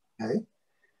 Prof. Okay.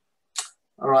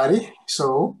 Alrighty.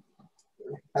 So,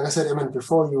 like I said, I mean,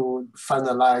 before you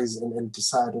finalize and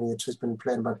decide on your treatment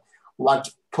plan, but what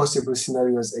possible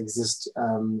scenarios exist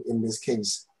in this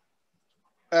case?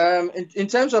 In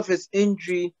terms of his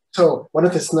injury. So, one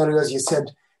of the scenarios you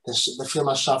said the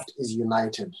femur shaft is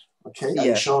united. Okay, are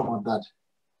you sure about that?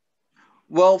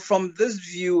 Well, from this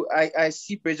view, I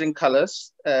see bridging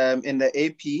colors in the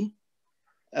AP.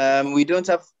 We don't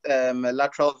have a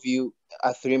lateral view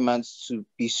at 3 months to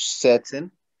be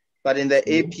certain, but in the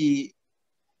AP,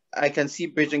 I can see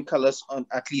bridging colors on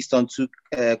at least on 2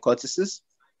 cortices.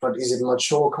 But is it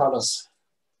mature colors?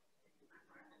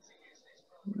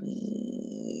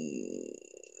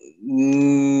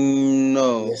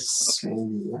 No. Yes,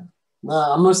 maybe. Yeah. No,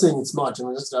 I'm not saying it's not.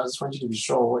 I just want you to be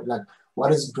sure.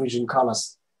 What is bridging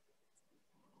colors?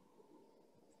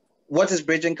 What is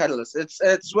bridging colors?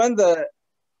 It's when the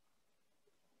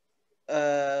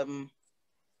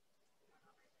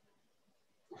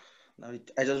no,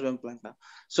 I just went blank now.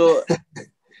 So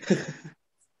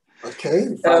okay.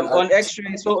 On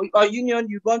X-ray, so our union,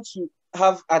 you're going to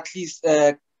have at least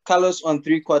colors on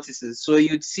 3 cortices. So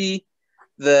you'd see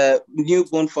the new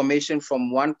bone formation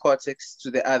from one cortex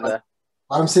to the other.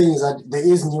 What I'm saying is that there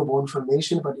is new bone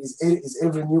formation, but is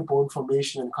every new bone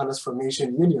formation and callus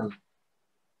formation union?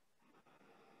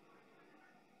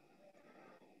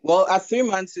 Well, at 3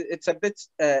 months, it's a bit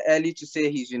early to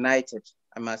say he's united,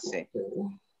 I must say.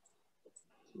 Okay.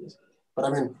 But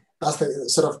I mean, that's the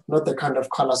sort of not the kind of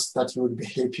colors that you would be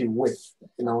happy with,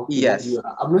 you know? Yes.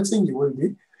 I'm not saying you will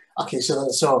be. Okay, so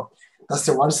that's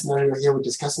the one scenario here. We're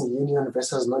discussing union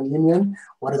versus non-union.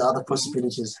 What are the other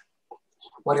possibilities?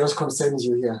 What else concerns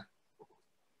you here?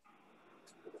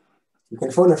 You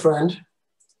can phone a friend.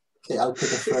 Okay, I'll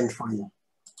pick a friend for you.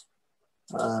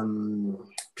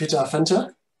 Peter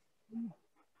Fenter?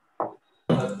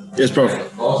 Yes, Prof.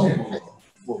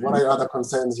 What are your other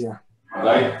concerns here?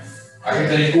 Yes,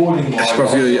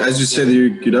 Prof, as you said,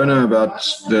 you don't know about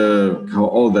how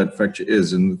old that fracture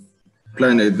is, and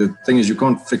the thing is you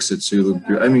can't fix it, so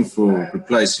you're aiming for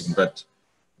replacing, but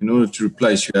in order to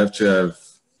replace, you have to have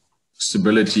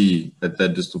stability at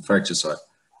that distal fracture site.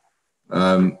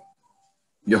 Let's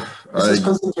just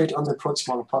concentrate on the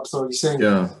proximal part. So you're saying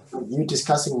you're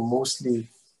discussing mostly,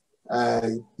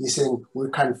 you're saying we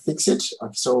can't fix it.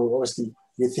 So obviously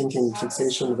you're thinking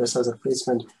fixation versus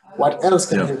replacement. What else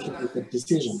can help you with the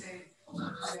decision?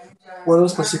 What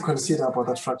else must you consider about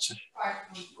that fracture?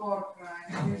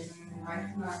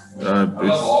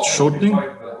 It's shortening.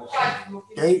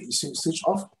 Okay, you switch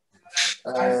off.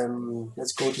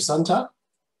 Let's go to Santa.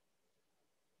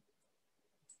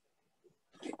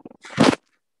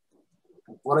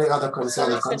 What are your other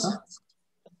concerns, Santa?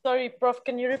 Sorry, Prof,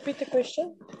 can you repeat the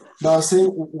question? No, I was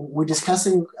saying we're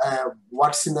discussing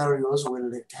what scenarios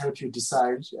will help you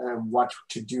decide what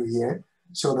to do here.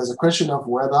 So there's a question of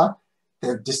whether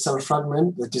the distal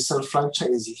fragment, the distal fracture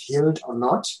is healed or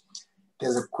not.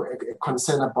 There's a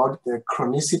concern about the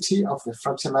chronicity of the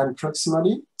fracture line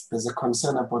proximally. There's a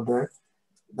concern about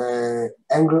the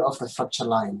angle of the fracture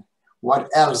line. What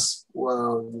else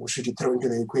should you throw into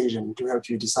the equation to help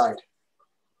you decide?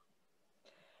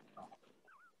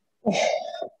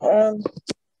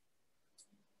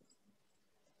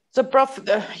 So, Prof,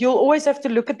 you'll always have to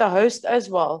look at the host as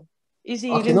well. Is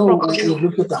he okay, no, we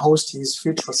look at the host, he's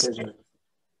fit for surgery.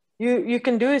 You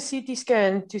can do a CT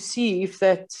scan to see if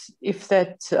that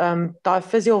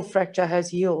diaphyseal fracture has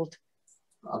healed.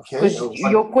 Okay. Because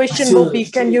your question will be,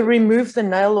 can you remove the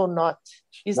nail or not?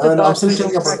 Is no, the I'm still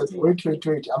talking about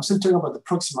fracture... wait. I'm still talking about the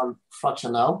proximal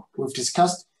fracture now. We've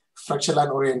discussed fracture line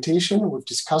orientation. We've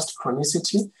discussed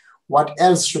chronicity. What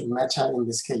else should matter in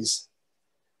this case?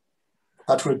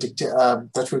 That will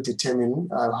determine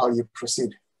how you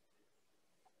proceed.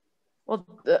 Well,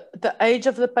 the age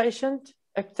of the patient,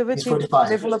 activity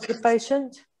level of the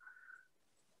patient.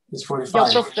 It's 45.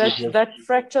 Yeah, Prof, that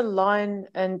fracture line,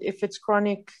 and if it's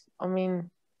chronic, I mean,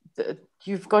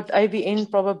 you've got AVN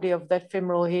probably of that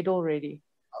femoral head already.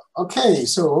 Okay,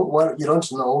 so well, you don't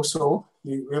know, so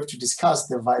you have to discuss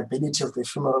the viability of the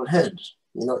femoral head.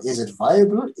 You know, is it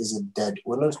viable? Is it dead?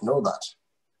 We don't know that.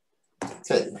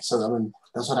 Okay, so I mean,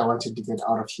 that's what I wanted to get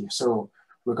out of you. So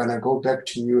we're gonna go back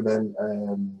to you then,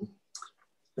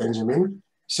 Benjamin.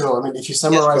 So I mean, if you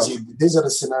summarize it, these are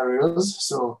the scenarios.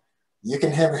 So you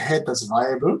can have a head that's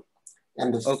viable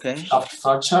and the shaft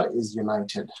fracture is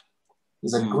united.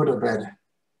 Is that good or bad?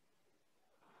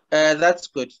 That's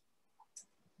good.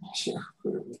 Yeah.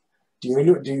 Do you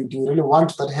really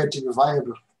want that head to be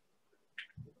viable?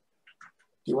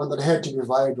 Do you want that head to be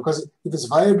viable? Because if it's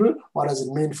viable, what does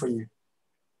it mean for you?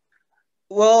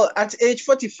 Well, at age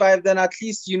 45, then at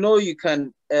least you know you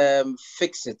can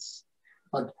fix it.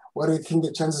 But what do you think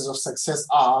the chances of success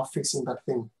are fixing that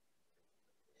thing?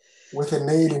 With a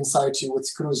nail inside you with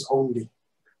screws only?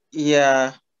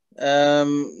 Yeah,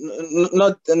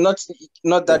 not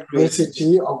that great.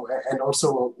 And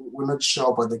also we're not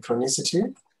sure about the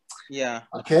chronicity. Yeah.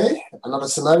 Okay, another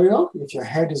scenario, if your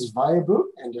head is viable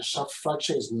and your shaft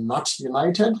fracture is not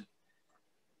united.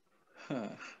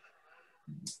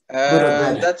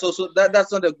 That's also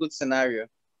that's not a good scenario.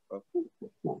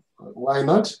 Why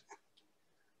not?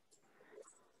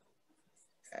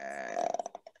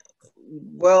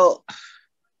 Well,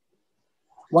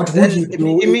 what would you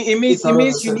do? It means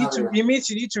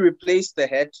you need to replace the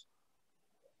head.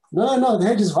 No, the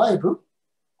head is viable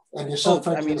and your shaft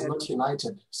fracture is not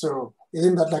united. So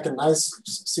isn't that like a nice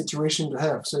situation to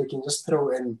have? So you can just throw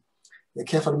in a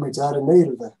careful metal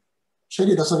nail there.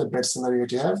 Surely that's not a bad scenario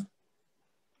to have.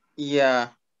 Yeah.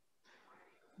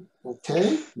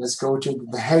 Okay, let's go to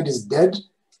the head is dead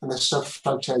and the shaft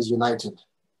fracture is united.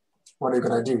 What are you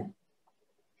gonna do?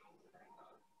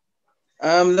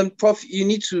 Then Prof, you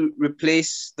need to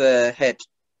replace the head.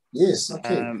 Yes,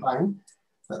 okay, fine.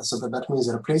 So that means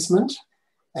a replacement.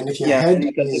 And if your head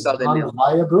is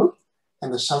non-viable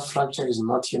and the shaft fracture is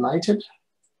not united,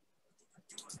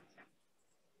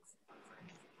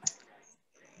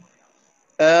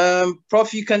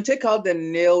 Prof, you can take out the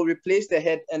nail, replace the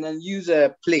head, and then use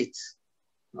a plate.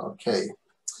 Okay.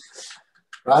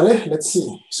 Right, let's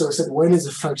see. So I said, when is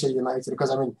the fracture united?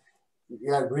 Because I mean,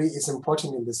 you agree it's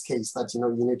important in this case that, you know,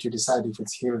 you need to decide if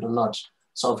it's healed or not.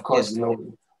 So of course, you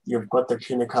know, you've got the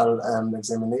clinical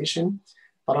examination,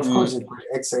 but of course you've got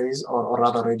x-rays or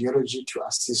rather radiology to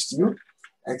assist you.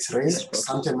 X-rays,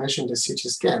 Santa mentioned the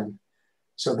CT scan.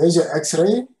 So there's your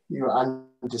x-ray, you're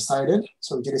undecided,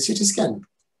 so get a CT scan.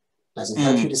 Does it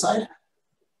help you decide?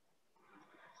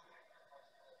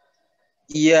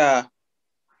 Yeah.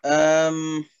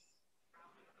 Well,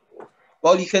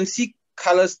 you can see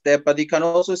colors there, but you can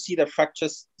also see the fracture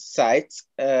sites.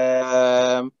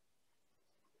 But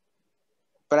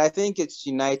I think it's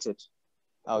united,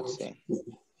 I would say.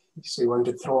 So you want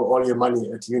to throw all your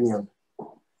money at Union?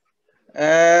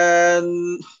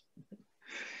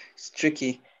 It's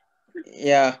tricky.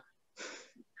 Yeah.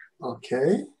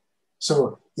 Okay.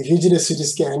 So if you did a CT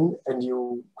scan and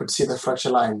you could see the fracture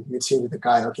line, you'd say to the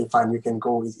guy, okay, fine, you can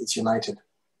go, it's united.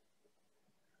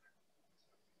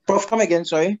 Prof, come again,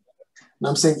 sorry. Now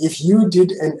I'm saying if you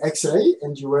did an x-ray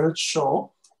and you weren't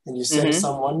sure and you sent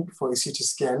someone for a CT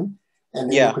scan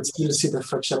and then you could still see the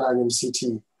fracture line in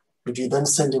CT, would you then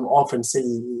send him off and say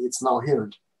it's now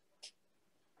healed?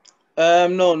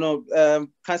 No.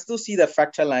 Can still see the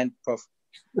fracture line, Prof.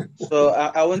 So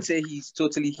I won't say he's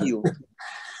totally healed.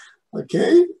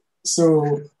 Okay.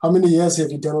 So how many years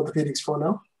have you done orthopedics for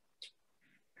now?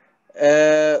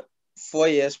 4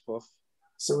 years, Prof.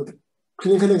 So the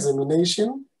clinical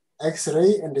examination,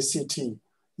 X-ray, and the CT,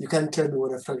 you can't tell me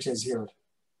when a fracture is healed.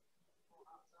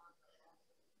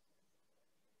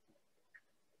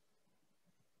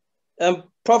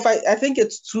 Prof, I think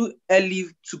it's too early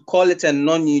to call it a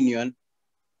non-union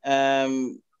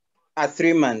at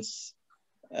 3 months.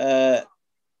 But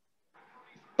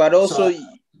also... So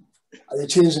are you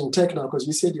changing tech now? Because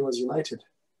you said it was united.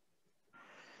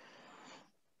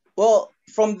 Well,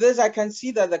 from this, I can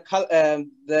see that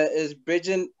there is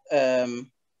bridging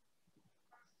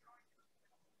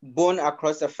bone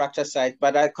across the fracture site,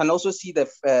 but I can also see the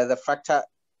fracture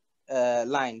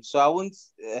line. So I won't.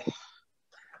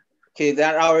 Okay,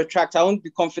 then I'll retract. I won't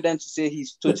be confident to say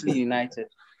he's totally united.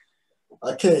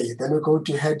 Okay, then we go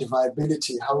to head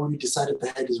viability. How will you decide if the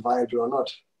head is viable or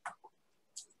not?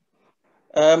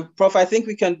 Prof, I think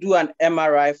we can do an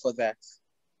MRI for that.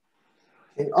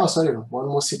 Okay. Oh, sorry, one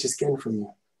more CT scan for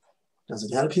you. Does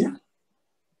it help you?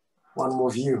 One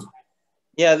more view.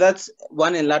 Yeah, that's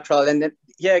one in lateral. And then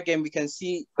here again, we can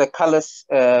see the callus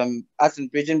as in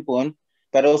bridging bone,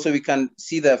 but also we can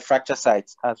see the fracture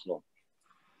sites as well.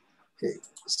 Okay,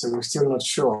 so we're still not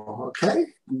sure, okay?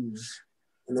 And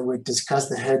then we discuss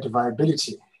the head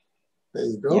viability. There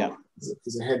you go. Yeah.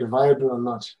 Is the head viable or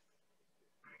not?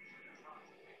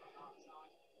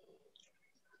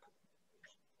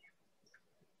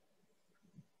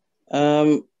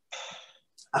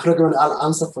 I'll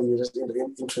answer for you just in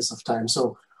the interest of time.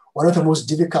 So one of the most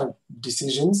difficult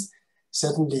decisions,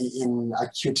 certainly in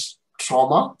acute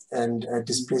trauma and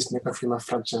displaced necrofemur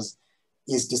fractures,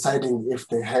 is deciding if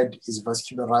the head is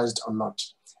vascularized or not.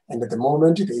 And at the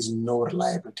moment, there is no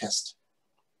reliable test.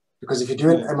 Because if you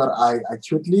do an MRI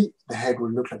acutely, the head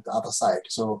will look like the other side.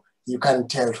 So you can't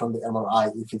tell from the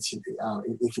MRI if it's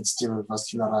still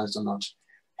vascularized or not.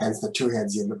 Hence the two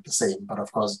heads here look the same, but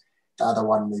of course, the other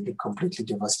one may be completely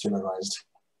devascularized.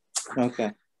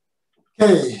 Okay.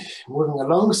 Okay, moving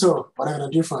along. So what am I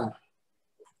gonna do for her?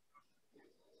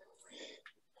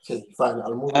 Okay, fine,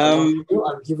 I'll move along.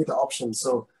 I'll give you the option.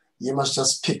 So you must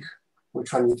just pick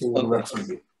which one you think will work for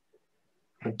you.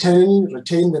 Retain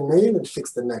the nail and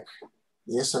fix the neck.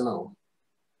 Yes or no?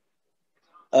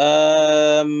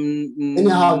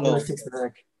 Anyhow, you're gonna fix the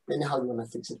neck. Anyhow, you're gonna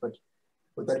fix it, but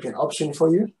would that be an option for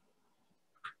you?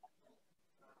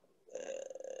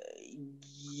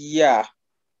 Yeah,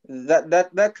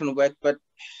 that can work, but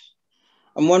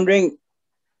I'm wondering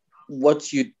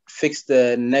what you'd fix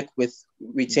the neck with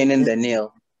retaining the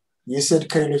nail. You said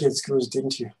cannulated screws,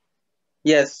 didn't you?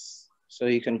 Yes, so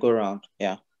you can go around,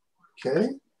 yeah. Okay,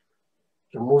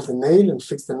 remove the nail and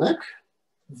fix the neck.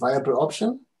 Viable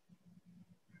option?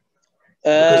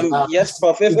 Yes,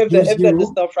 Prof, if the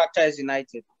distal fracture is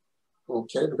united.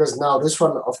 Okay, because now this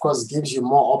one, of course, gives you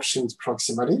more options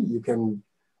proximally. You can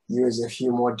use a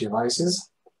few more devices.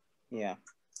 Yeah.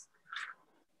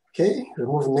 Okay,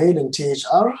 remove nail and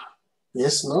THR.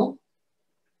 Yes, no?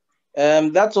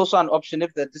 That's also an option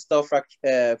if the distal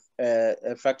fracture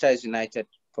is united,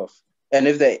 Prof. And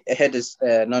if the head is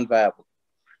non-viable.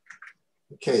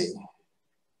 Okay.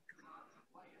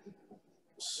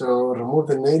 So remove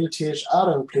the nail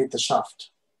THR and plate the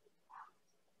shaft.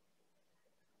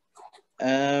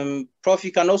 Prof,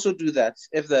 you can also do that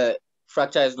if the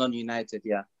fracture is non-united,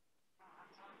 yeah.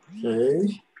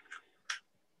 Okay.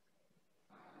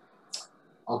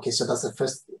 Okay, so that's the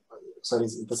first, sorry,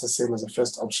 that's the same as the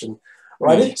first option.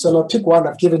 Righty, so now pick one.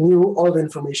 I've given you all the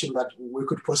information that we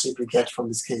could possibly get from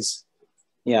this case.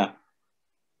 Yeah.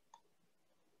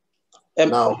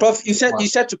 Now, Prof, you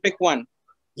said to pick one.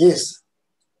 Yes.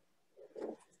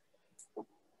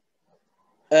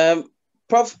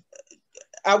 Prof,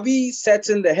 are we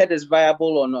certain the head is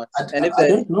viable or not? I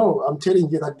don't know. I'm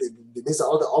telling you that these are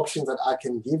all the options that I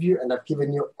can give you, and I've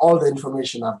given you all the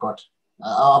information I've got.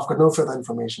 I've got no further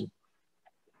information.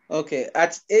 Okay,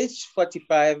 at age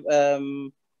 45,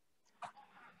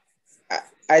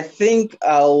 I think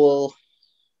I will,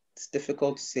 it's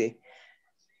difficult to say.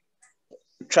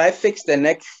 Try fix the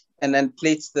neck and then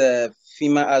plate the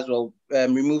femur as well,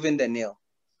 removing the nail.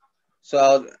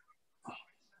 So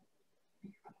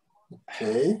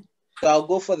I'll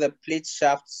go for the plate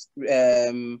shafts,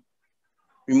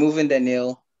 removing the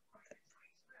nail.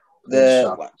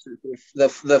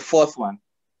 The fourth one.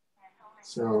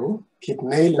 So keep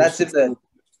nail. That's if the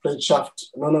plate shaft.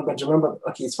 No, but remember,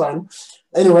 okay, it's fine.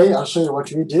 Anyway, I'll show you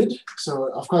what we did.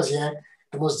 So of course, here,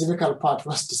 the most difficult part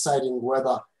was deciding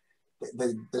whether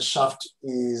the shaft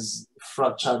is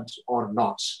fractured or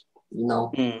not, you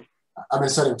know. I mean,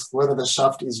 sorry, whether the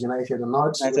shaft is united or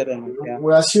not.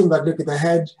 We assume that, look at the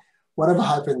head, whatever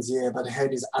happens here, that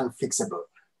head is unfixable.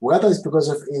 Whether it's because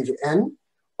of AVN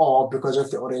or because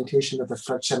of the orientation of the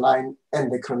fracture line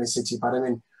and the chronicity. But I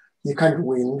mean, you can't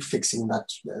win fixing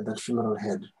that femoral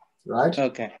head, right?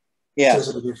 Okay. Yeah. So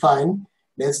it'll be fine.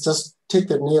 Let's just take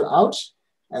the nail out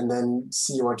and then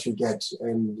see what you get.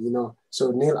 And, you know,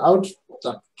 so nail out,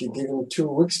 give him 2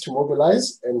 weeks to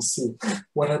mobilize and see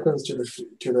what happens to the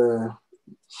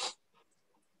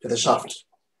shaft.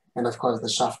 And of course, the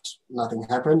shaft, nothing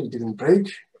happened. It didn't break,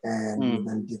 and we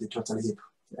then did the total hip.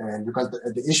 And because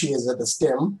the issue is that the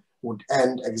stem would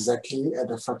end exactly at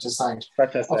the fracture site.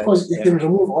 Of course, you can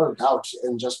remove all doubt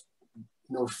and just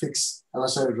fix,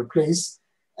 replace,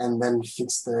 and then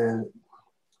fix the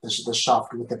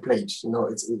shaft with the plate.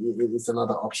 It's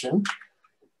another option.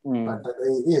 But the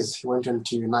thing is, he went on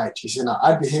to unite. You see, now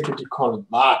I'd be happy to call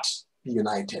that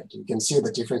united. You can see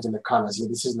the difference in the colors here.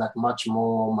 This is like much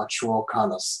more mature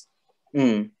colors.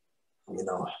 I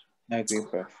agree,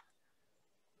 Prof.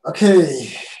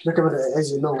 Okay, look at it,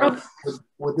 as you know.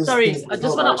 With this Sorry, thing, I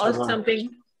just want to ask something.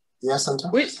 Yes,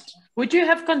 Santa? Would you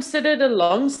have considered a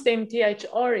long stem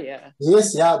THR here?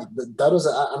 Yes, yeah, that was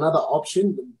another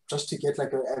option, just to get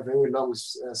like a very long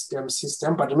stem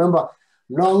system. But remember,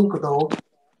 long though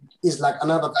is like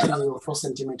another 3 or 4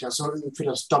 centimeters. So it would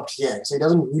have stopped here. So it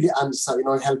doesn't really answer,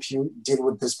 help you deal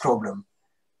with this problem.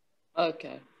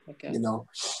 Okay.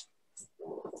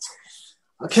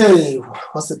 Okay,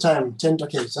 what's the time? 10.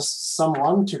 Okay, just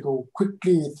someone to go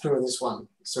quickly through this one.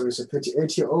 So it's a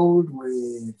 38-year-old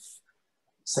with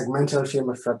segmental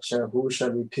femur fracture. Who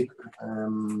shall we pick?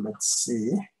 Let's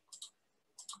see.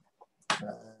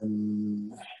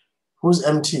 Who's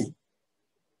MT?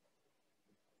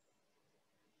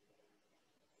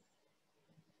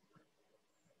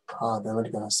 They're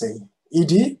not gonna say.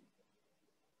 ED?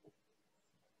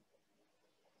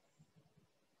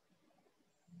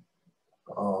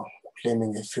 Oh,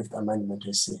 claiming a 5th amendment,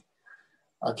 I see.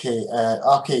 Okay,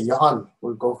 Johan,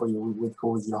 we'll go for you. We'll go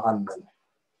with Johan then.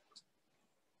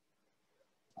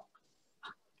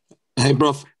 Hey,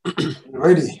 Prof.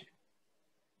 Ready?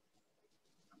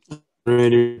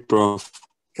 Ready, Prof.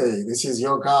 Okay, this is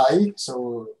your guy.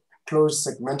 So closed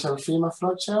segmental femur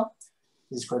fracture.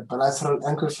 He's got bilateral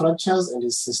ankle fractures and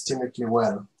is systemically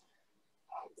well.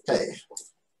 Okay.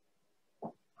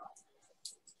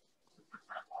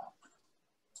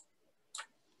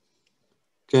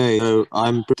 Okay, so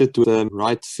I'm printed with a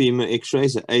right femur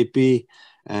x-rays, an AP,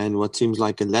 and what seems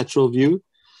like a lateral view.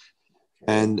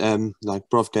 And like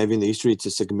Prof gave in the history, it's a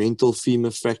segmental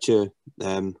femur fracture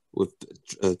with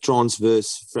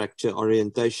transverse fracture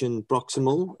orientation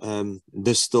proximal,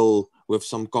 distal with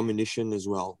some comminution as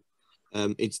well.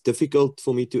 It's difficult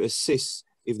for me to assess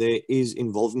if there is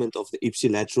involvement of the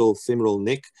ipsilateral femoral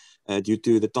neck due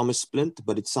to the Thomas splint,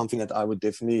 but it's something that I would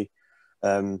definitely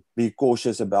be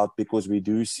cautious about, because we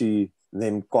do see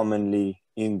them commonly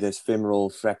in this femoral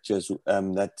fractures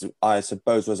that I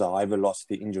suppose was a high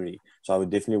velocity injury. So I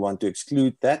would definitely want to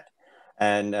exclude that.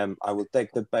 And I will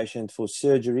take the patient for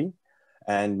surgery,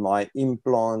 and my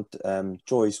implant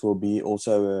choice will be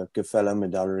also a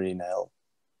cephalomedullary nail.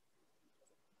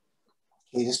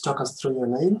 Can you just talk us through your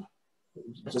nail?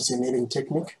 Just your nailing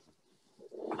technique?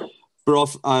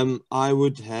 Prof, I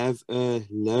would have a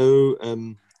low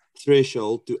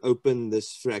threshold to open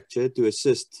this fracture to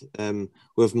assist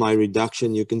with my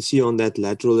reduction. You can see on that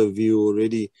lateral view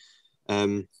already,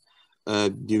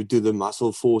 due to the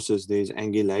muscle forces, there's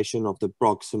angulation of the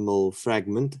proximal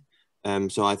fragment.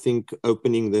 So I think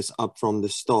opening this up from the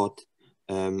start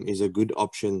is a good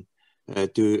option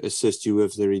to assist you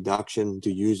with the reduction,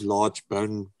 to use large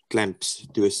bone clamps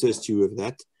to assist you with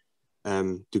that,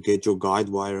 to get your guide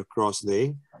wire across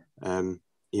there.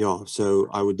 Yeah, so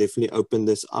I would definitely open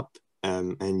this up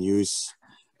and use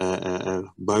a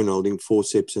bone holding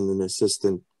forceps and an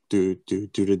assistant to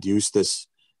reduce this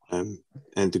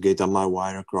and to get my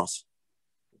wire across.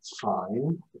 It's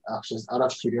fine. Actually, out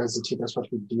of curiosity, that's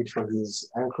what we did for his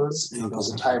ankles. There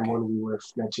was a time when we were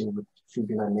fletching with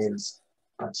fibular nails,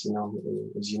 but as you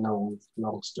know, we've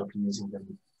long stopped using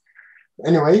them.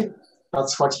 Anyway,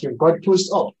 that's what you've got pushed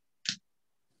up.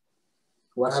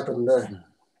 What happened there?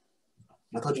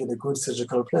 I thought you had a good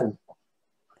surgical plan.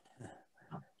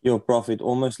 Yo, Prof, it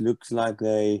almost looks like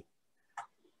they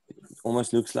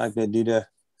did a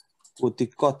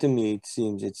corticotomy, it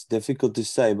seems. It's difficult to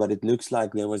say, but it looks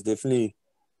like there was definitely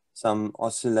some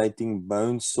oscillating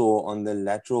bone saw on the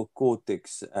lateral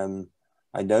cortex.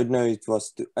 I don't know if it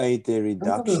was to aid their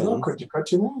reduction. There's no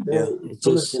corticotomy. It's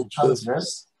always been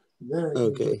transverse.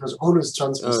 Okay. It was always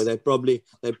transverse. Oh, they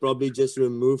probably just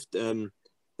removed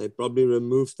they probably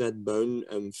removed that bone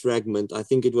fragment. I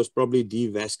think it was probably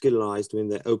devascularized when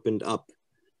they opened up,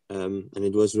 and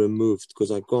it was removed,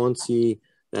 because I can't see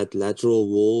that lateral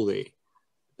wall there.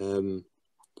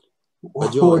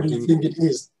 What do you think it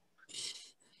is?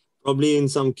 Probably in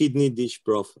some kidney dish,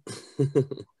 Prof.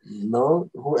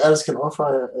 No? Who else can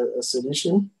offer a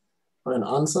solution or an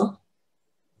answer?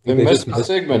 The missed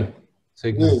segment.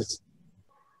 Yes.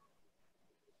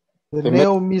 The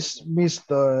nail missed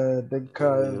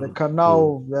the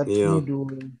canal that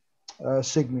need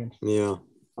segment. Yeah.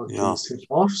 Okay, Yeah. switch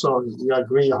off. So you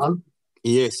agree, Johan?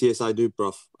 Yes, I do,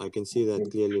 Prof. I can see that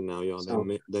clearly now. Yeah, So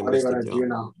they what are you missed going it. to do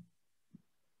now?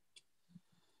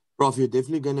 Prof, you're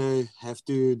definitely gonna have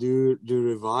to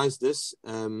revise this,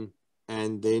 and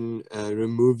then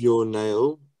remove your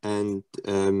nail and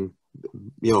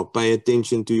pay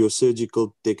attention to your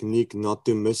surgical technique not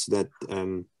to miss that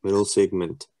middle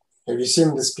segment. Have you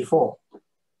seen this before?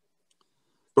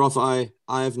 Prof, I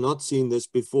have not seen this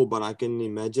before, but I can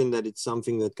imagine that it's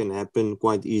something that can happen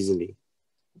quite easily.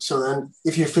 So then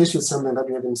if you're faced with something that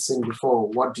you haven't seen before,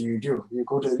 what do? You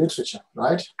go to the literature,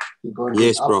 right? You go and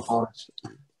yes, look Prof. up for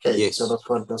it. Okay, yes. So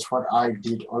that's what I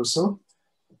did also.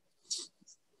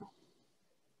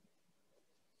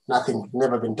 Nothing,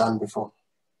 never been done before.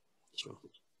 Sure.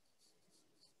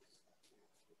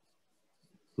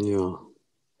 Yeah,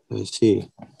 I see.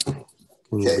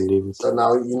 Okay, so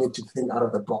now you need to think out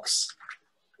of the box.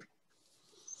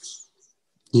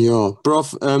 Yeah,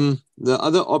 Prof. The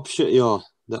other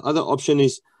option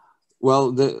is,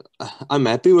 well, I'm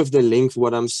happy with the length.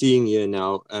 What I'm seeing here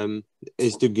now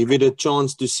is to give it a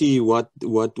chance to see what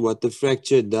the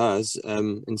fracture does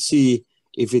and see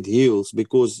if it heals,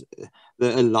 because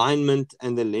the alignment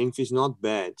and the length is not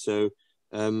bad. So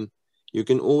you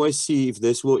can always see if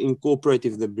this will incorporate,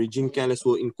 if the bridging callus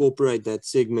will incorporate that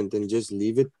segment and just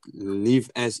leave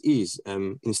as is,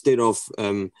 instead of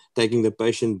taking the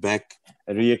patient back,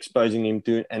 re-exposing him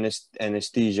to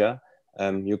anesthesia.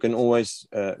 You can always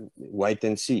wait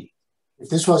and see. If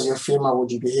this was your femur,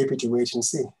 would you be happy to wait and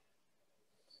see?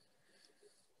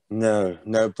 No,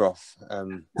 Prof.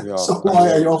 Yeah. So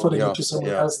why are you offering it to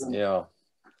someone else then? Yeah.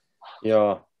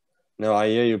 No, I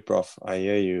hear you, Prof. I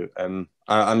hear you.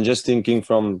 I'm just thinking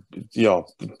from,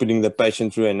 putting the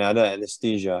patient through another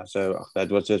anesthesia. So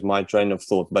that was just my train of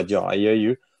thought. But yeah, I hear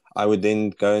you. I would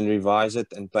then go and revise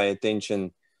it and pay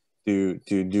attention to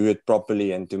do it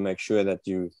properly and to make sure that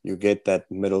you get that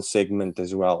middle segment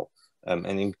as well,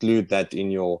 and include that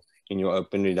in your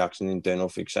open reduction internal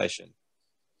fixation.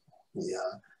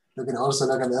 Yeah. You can also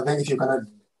look at, I think if you're gonna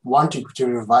want to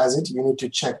revise it, you need to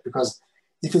check, because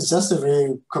if it's just a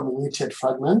very comminuted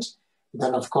fragment,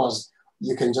 then of course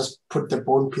you can just put the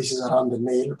bone pieces around the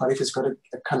nail. But if it's got a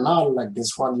canal like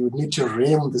this one, you need to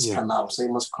ream this canal. So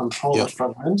you must control that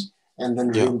fragment and then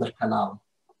ream that canal.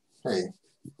 Okay.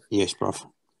 Yes, Prof.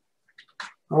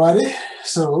 Alrighty.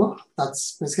 So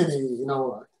that's basically,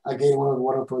 again,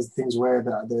 one of those things where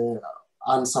the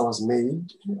answer was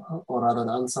made, or rather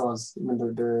the answer was,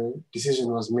 the decision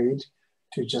was made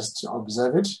to just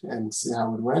observe it and see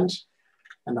how it went.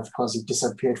 And of course, it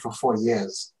disappeared for 4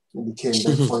 years. It became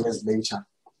back 4 years later,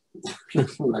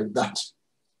 like that.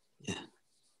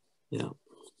 Yeah.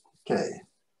 Okay.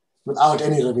 Without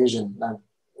any revision.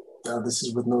 This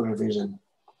is with no revision.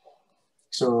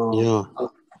 So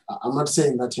I'm not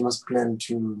saying that you must plan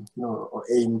to, or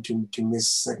aim to miss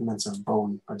segments of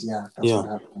bone, but that's what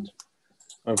happened.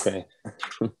 Okay.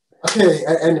 Okay,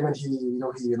 and when he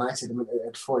united them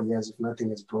at 4 years, if nothing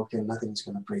is broken, nothing is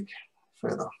going to break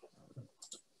further.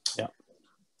 Yeah.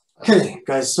 Okay,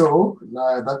 guys, so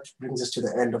that brings us to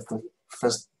the end of the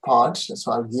first part.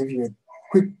 So I'll give you a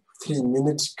quick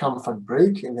 3-minute comfort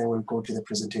break, and then we'll go to the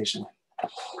presentation.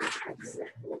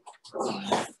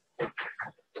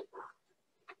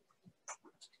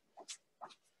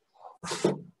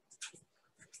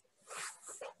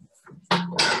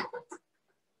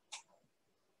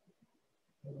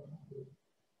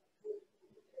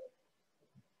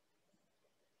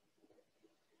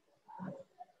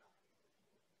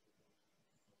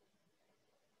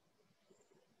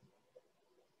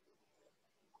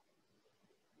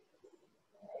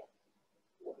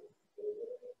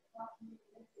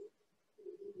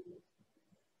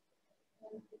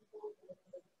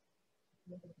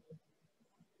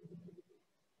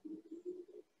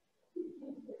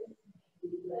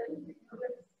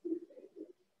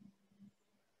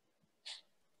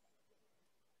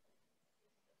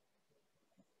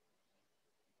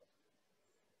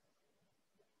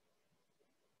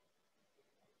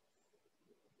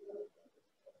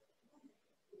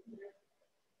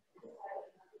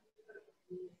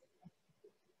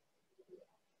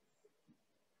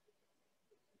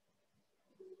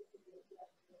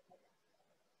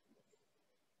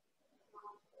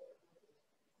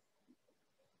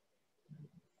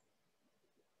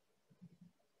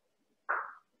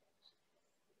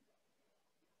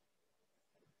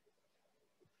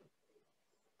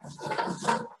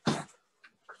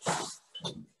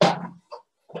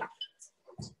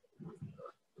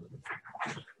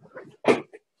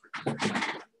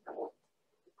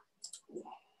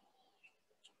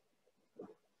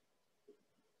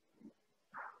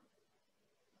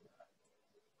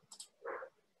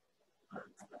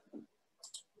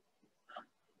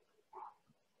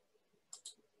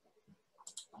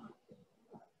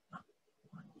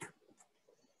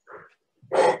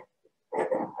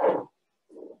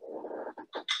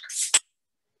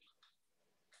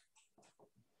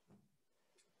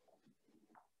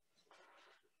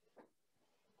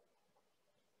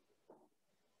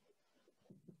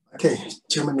 Okay,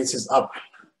 2 minutes is up.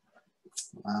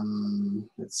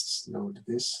 Let's load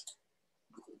this.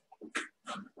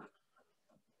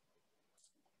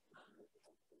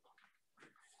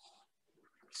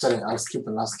 Sorry, I'll skip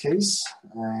the last case.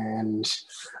 And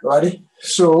alrighty,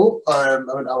 so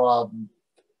our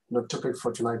topic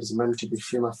for tonight is meant to be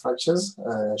femur fractures,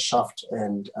 shaft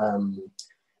and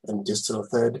distal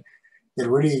third. There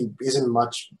really isn't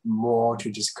much more to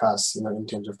discuss, in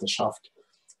terms of the shaft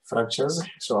fractures.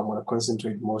 So I'm going to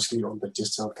concentrate mostly on the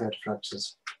distal third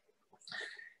fractures.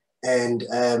 And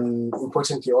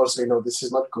importantly also, this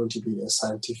is not going to be a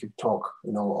scientific talk,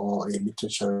 or a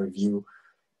literature review.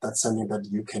 That's something that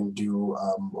you can do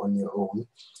on your own.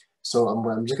 So I'm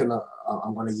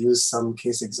gonna use some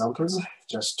case examples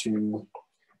just to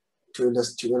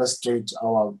illustrate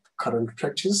our current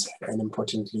practice, and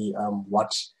importantly,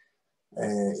 what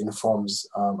informs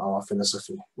our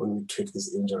philosophy when we treat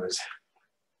these injuries.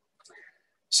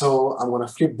 So I'm gonna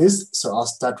flip this. So I'll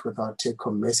start with our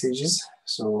take-home messages.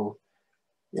 So,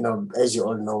 as you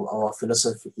all know, our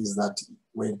philosophy is that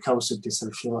when it comes to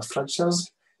distal femur fractures,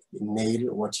 you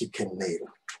nail what you can nail.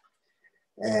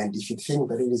 And if you think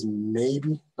that it is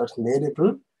maybe not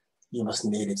nailable, you must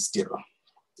nail it still.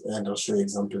 And I'll show you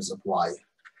examples of why.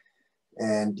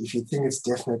 And if you think it's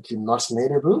definitely not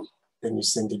nailable, then you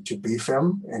send it to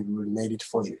BFAM and we'll nail it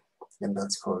for you. And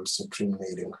that's called supreme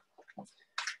nailing.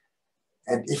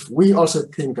 And if we also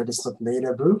think that it's not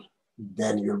nailable,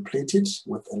 then you'll plate it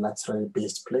with a laterally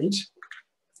based plate.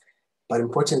 But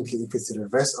importantly, if it's a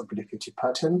reverse obliquity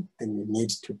pattern, then you need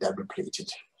to double plate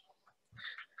it.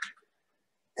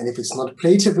 And if it's not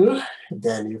plateable,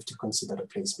 then you have to consider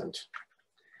replacement.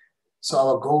 So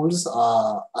our goals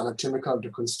are anatomical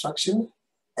reconstruction,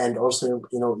 and also,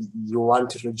 you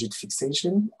want rigid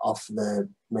fixation of the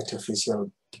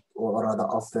metaphyseal, or rather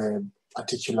of the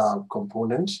articular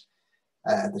component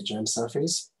at the joint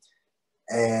surface.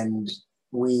 And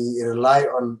we rely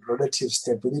on relative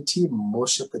stability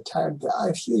most of the time. There are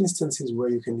a few instances where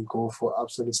you can go for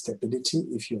absolute stability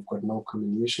if you've got no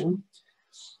comminution.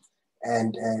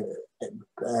 And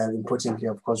importantly,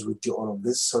 of course, we do all of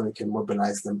this so we can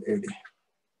mobilize them early.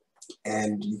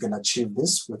 And you can achieve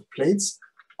this with plates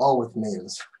or with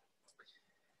nails.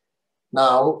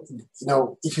 Now,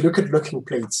 if you look at locking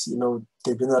plates,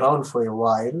 they've been around for a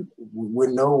while. We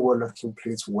know where locking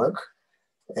plates work,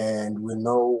 and we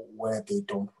know where they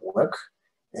don't work.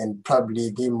 And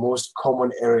probably the most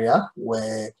common area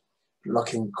where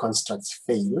locking constructs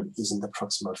fail is in the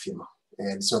proximal femur.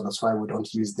 And so that's why we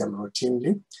don't use them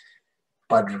routinely.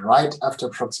 But right after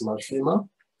proximal femur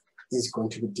is going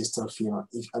to be distal femur.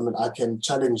 I can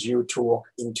challenge you to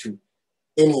walk into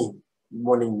any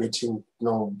morning meeting,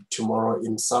 tomorrow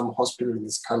in some hospital in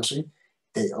this country,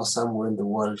 or somewhere in the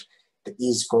world, there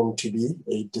is going to be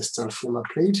a distal femur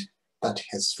plate that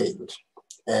has failed.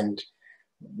 And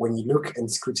when you look and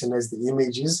scrutinize the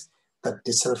images, that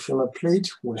distal femur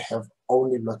plate will have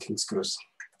only locking screws.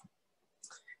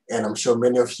 And I'm sure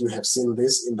many of you have seen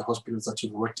this in the hospitals that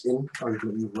you've worked in or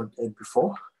you've worked at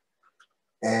before.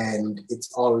 And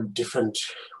it's all different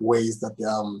ways that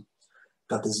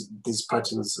these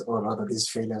patterns, or rather these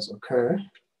failures, occur.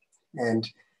 And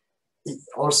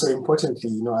also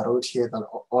importantly, I wrote here that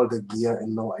all the gear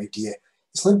and no idea.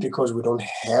 It's not because we don't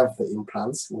have the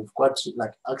implants. We've got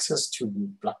access to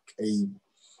a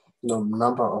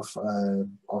number of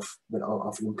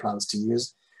implants to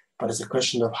use, but it's a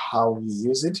question of how we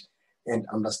use it and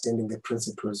understanding the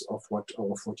principles of what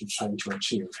you're trying to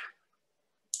achieve.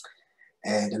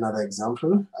 And another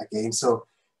example again. So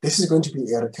this is going to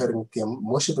be a recurring theme.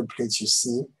 Most of the plates you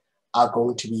see are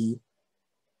going to be,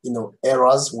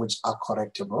 errors which are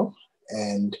correctable,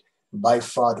 and by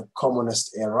far the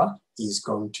commonest error is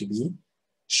going to be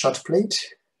short plate,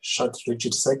 short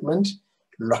rigid segment,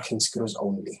 locking screws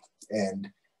only, and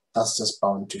that's just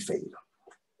bound to fail.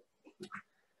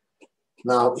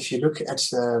 Now, if you look at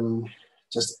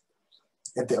just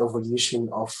at the evolution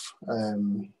of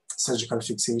surgical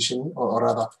fixation, or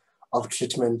rather of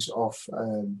treatment of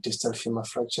distal femur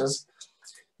fractures,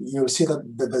 you'll see that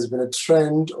there's been a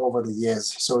trend over the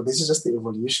years. So this is just the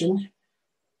evolution,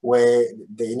 where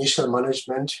the initial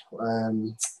management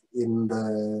on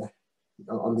the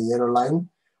yellow line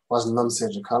was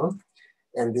non-surgical,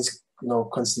 and this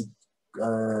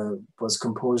was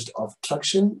composed of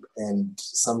traction and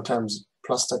sometimes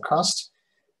plaster cast,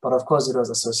 but of course it was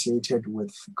associated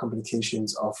with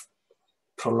complications of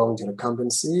prolonged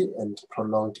recumbency and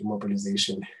prolonged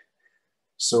immobilization.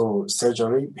 So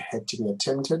surgery had to be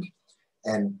attempted,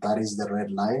 and that is the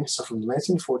red line. So from the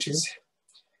 1940s,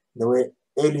 there were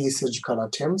early surgical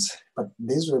attempts, but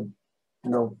these were,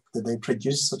 they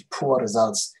produced such poor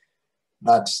results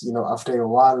that, you know, after a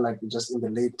while, like just in the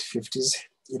late 50s,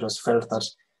 it was felt that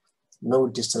no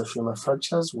distal femur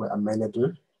fractures were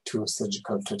amenable to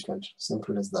surgical treatment,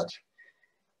 simple as that.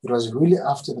 It was really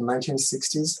after the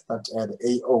 1960s that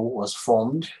the AO was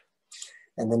formed,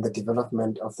 and then the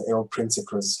development of the AO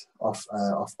principles of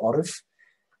ORIF,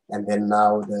 and then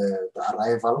now the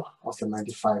arrival of the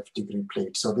 95-degree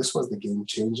plate. So this was the game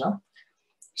changer.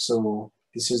 So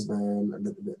this is the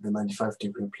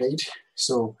 95-degree plate.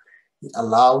 So it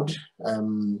allowed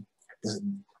the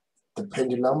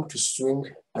pendulum to swing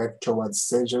back towards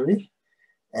surgery,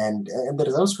 and the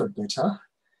results were better.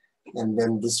 And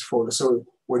then this follows. So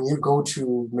when you go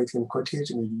to Maitland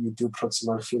Cottage and you do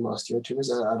proximal femur osteotomies,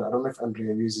 I don't know if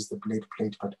Andrea uses the blade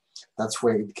plate, but that's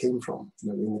where it came from,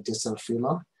 you know, in the distal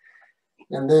femur.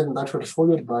 And then that was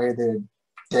followed by the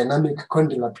dynamic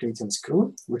condylar plate and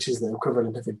screw, which is the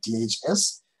equivalent of a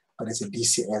DHS, but it's a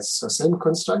DCS. So same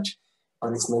construct,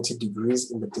 but it's 90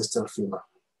 degrees in the distal femur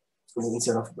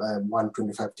instead of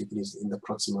 125 degrees in the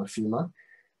proximal femur.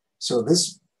 So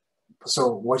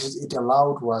what it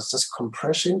allowed was just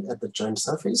compression at the joint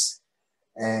surface,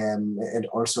 and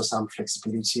also some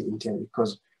flexibility in terms,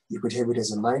 because you could have it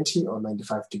as a 90 or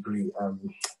 95 degree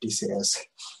DCS.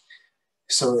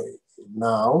 So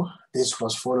now this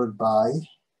was followed by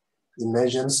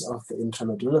emergence of the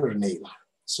intramedullary nail.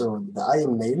 So the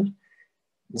IM nail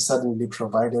suddenly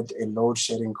provided a load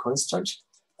sharing construct,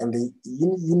 and the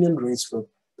union rates were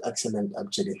excellent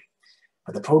actually.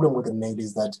 But the problem with the nail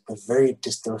is that the very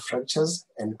distal fractures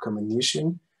and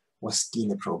comminution was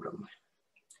still a problem.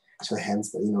 So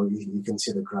hence, you know, you can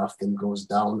see the graph then goes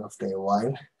down after a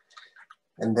while.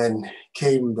 And then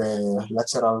came the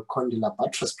lateral condylar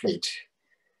buttress plate.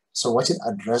 So what it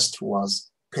addressed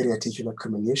was periarticular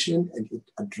comminution, and it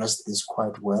addressed this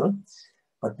quite well.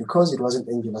 But because it wasn't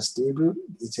angular stable,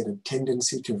 it had a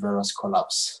tendency to varus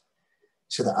collapse.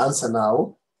 So the answer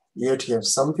now, you had to have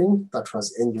something that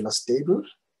was angular stable,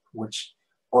 which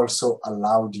also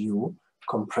allowed you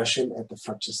compression at the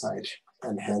fracture side,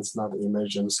 and hence now the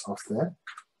emergence of the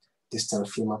distal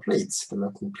femur plates, the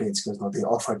locking plates, because now they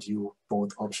offered you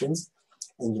both options,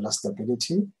 angular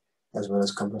stability, as well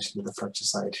as compression at the fracture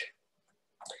side.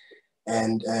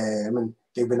 And I mean,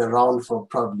 they've been around for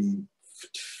probably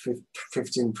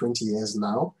 15, 20 years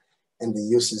now, and the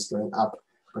use is going up.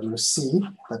 But you'll see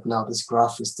that now this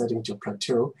graph is starting to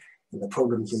plateau. And the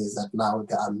problem here is that now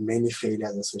there are many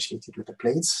failures associated with the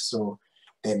plates. So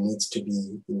there needs to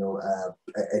be, you know,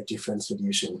 a different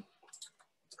solution.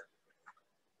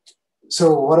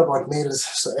 So what about nails?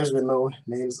 So as we know,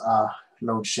 nails are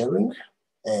load sharing.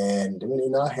 And I mean,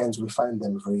 in our hands, we find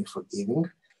them very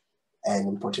forgiving. And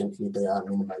importantly, they are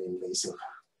minimally invasive.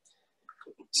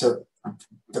 So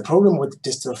the problem with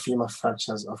distal femur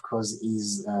fractures, of course,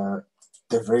 is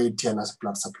the very tenuous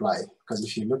blood supply. Because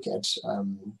if you look at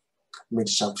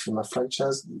mid-shaft femur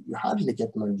fractures, you hardly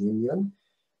get non-union.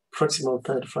 Proximal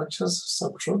plate fractures,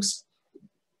 subtrocks,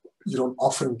 you don't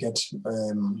often get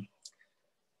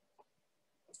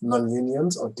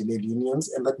non-unions or delayed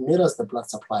unions, and that mirrors the blood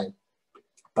supply.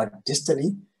 But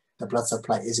distally, the blood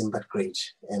supply isn't that great.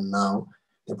 And now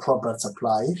the poor blood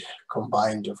supply,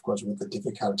 combined, of course, with the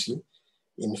difficulty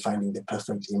in finding the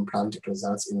perfect implant, it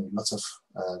results in lots of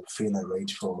failure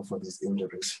rate for these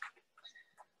injuries.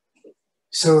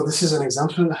 So this is an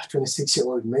example,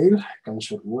 26-year-old male,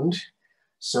 gunshot wound.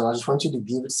 So I just want you to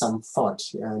give it some thought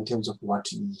in terms of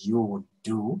what you would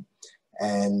do.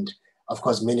 And of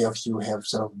course, many of you have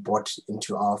sort of bought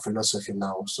into our philosophy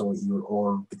now. So you'll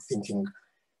all be thinking,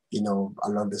 you know,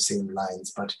 along the same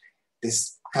lines. But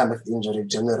this kind of injury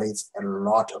generates a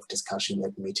lot of discussion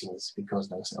at meetings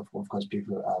because, of course,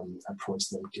 people approach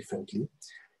them differently.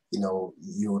 You know,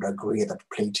 you would agree that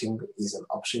plating is an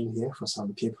option here for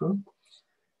some people.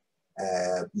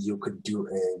 You could do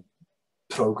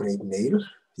a pro-grade nail,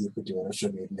 you could do a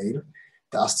retrograde nail.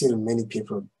 There are still many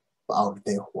people out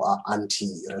there who are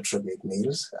anti-retrograde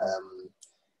nails.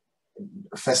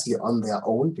 Firstly, on their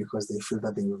own, because they feel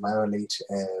that they will violate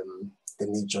the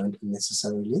knee joint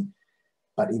unnecessarily,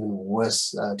 but even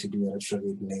worse to do a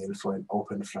retrograde nail for an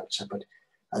open fracture. But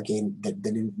again,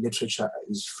 the literature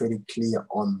is very clear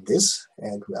on this,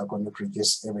 and we are going to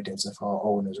produce evidence of our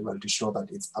own as well to show that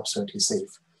it's absolutely safe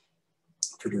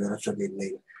to do a retrograde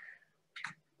nail.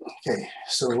 Okay,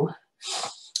 so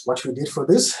what we did for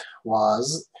this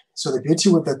was, so the beauty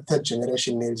with the third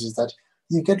generation nails is that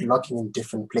you get locking in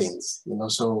different planes, you know,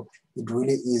 so it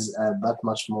really is that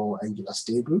much more angular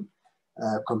stable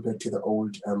compared to the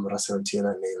old Russell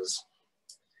Taylor nails.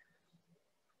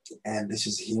 And this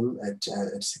is him at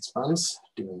 6 months,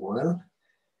 doing well.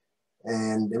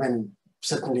 And even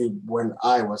certainly when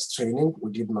I was training,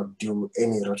 we did not do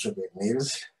any retrograde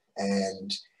nails,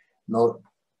 and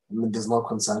there's no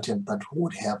consultant that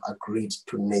would have agreed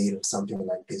to nail something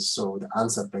like this. So the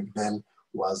answer back then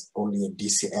was only a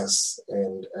DCS,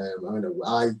 and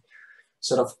I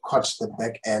sort of caught the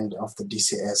back end of the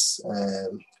DCS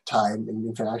time. And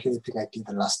in fact, I actually think I did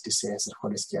the last DCS at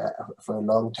Holistic. For a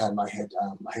long time, I had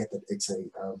that X-ray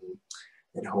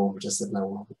at home, just that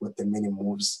now with the many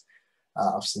moves,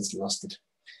 I've since lost it.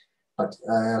 But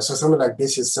so something like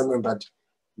this is something that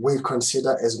we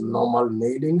consider as normal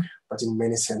nailing, but in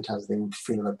many centers, they would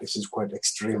feel that this is quite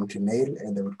extreme to nail,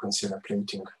 and they would consider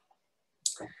plating.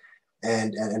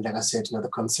 And like I said, the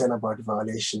concern about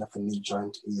violation of the knee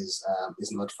joint is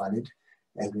not valid,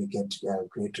 and we get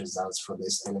great results for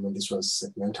this. And I mean, this was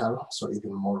segmental, so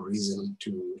even more reason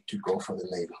to go for the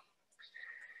nail.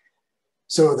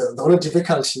 So the only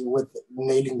difficulty with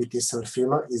nailing the distal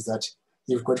femur is that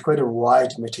you've got quite a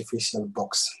wide metaphyseal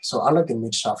box. So unlike the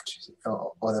mid shaft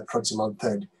or the proximal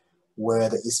third, where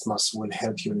the isthmus will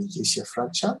help you reduce your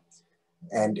fracture,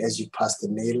 and as you pass the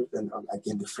nail, then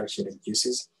again the fracture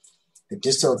reduces. The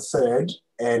distal third,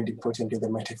 and importantly the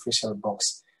metaphyseal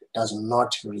box, does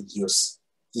not reduce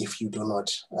if you do not,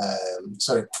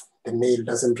 the nail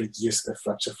doesn't reduce the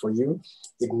fracture for you.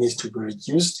 It needs to be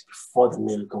reduced before the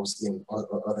nail goes in,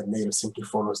 or the nail simply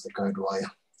follows the guide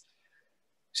wire.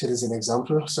 So this is an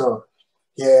example. So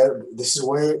here, this is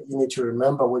where you need to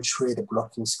remember which way the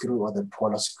blocking screw or the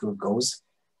polar screw goes.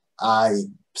 I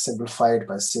simplified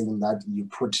by saying that you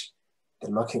put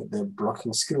the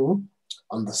blocking screw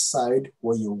on the side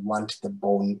where you want the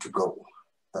bone to go.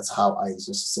 That's how I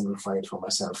just simplify it for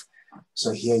myself.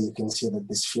 So here you can see that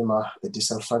this femur, the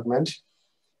distal fragment,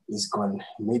 is gone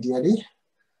medially.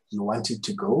 You want it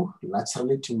to go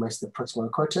laterally to match the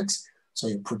proximal cortex. So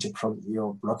you put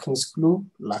your blocking screw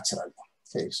laterally.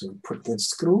 Okay, so you put the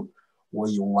screw where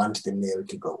you want the nail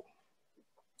to go.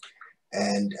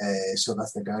 And so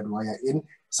that's the guide wire in.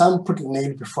 Some put the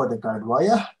nail before the guide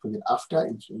wire, put it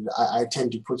after. I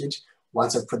tend to put it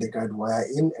once I put the guide wire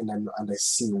in, and I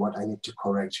see what I need to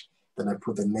correct. Then I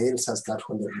put the nail such that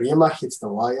when the reamer hits the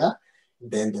wire,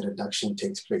 then the reduction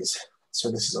takes place. So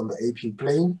this is on the AP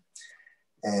plane,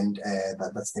 and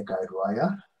that's the guide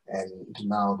wire. And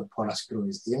now the polar screw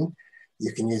is in.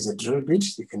 You can use a drill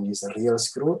bit, you can use a real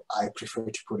screw. I prefer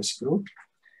to put a screw,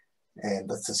 and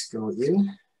that's the screw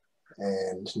in.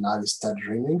 And now you start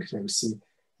reaming. So you see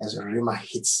as the reamer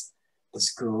hits the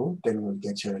screw, then we'll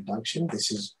get your reduction.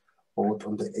 This is both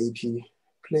on the AP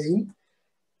plane,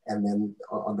 and then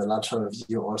on the lateral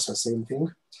view also same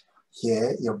thing.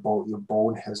 Here your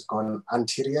bone has gone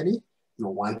anteriorly. You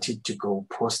want it to go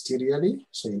posteriorly,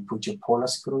 so you put your polar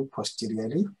screw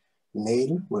posteriorly.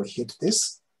 Nail will hit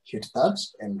this, hit that,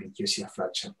 and reduce your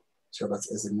fracture. So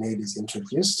that's as the nail is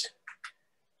introduced,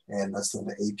 and that's on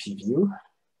the AP view.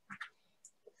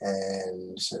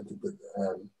 And so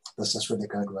that's just where the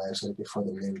guide wire, so before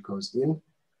the nail goes in,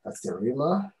 that's the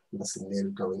reamer, that's the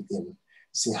nail going in.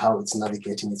 See how it's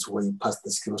navigating its way past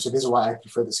the screw. So this is why I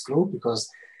prefer the screw, because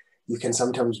you can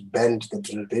sometimes bend the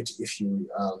drill bit if you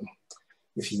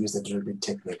use the drill bit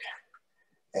technique.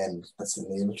 And that's the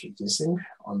nail reducing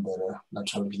on the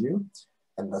lateral view,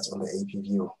 and that's on the AP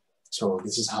view. So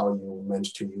this is how you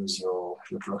meant to use your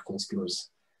blocking screws.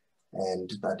 And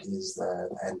that is the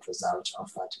end result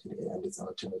of that, and it's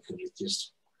automatically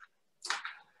reduced.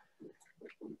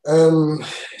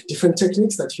 Different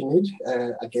techniques that you need,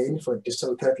 again, for a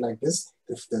distal thread like this,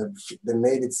 if the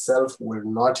nail itself will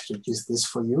not reduce this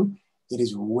for you, it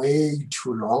is way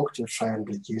too long to try and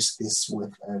reduce this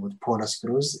with polar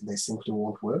screws. They simply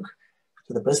won't work.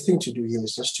 So the best thing to do here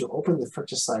is just to open the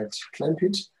fracture site, clamp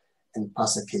it, and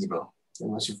pass a cable. And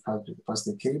once you've passed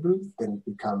the cable, then it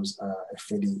becomes a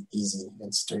fairly easy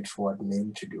and straightforward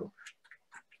nail to do.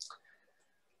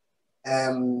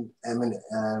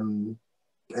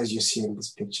 As you see in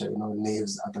this picture,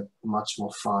 nails are that much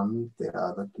more fun. They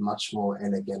are that much more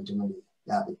elegant.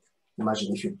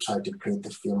 Imagine if you try to plate the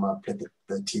femur, plate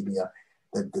the tibia,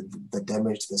 the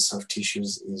damage to the soft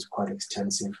tissues is quite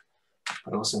extensive.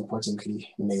 But also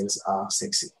importantly, nails are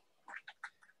sexy.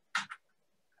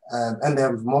 And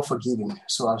they're more forgiving.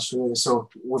 So I'll show you. So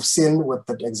we've seen with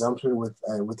that example with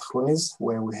Khuni's,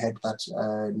 where we had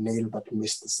that nail that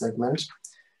missed the segment.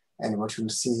 And what you'll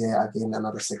see here, again,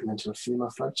 another segmental femur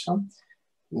fracture.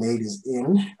 Nail is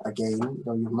in, again,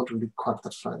 you've not really caught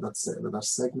that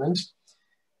segment,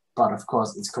 but of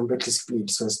course it's completely split,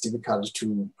 so it's difficult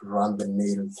to run the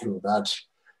nail through that.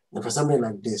 And for something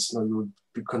like this, you would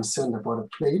be concerned about a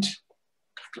plate,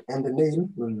 and the nail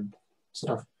will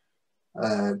sort of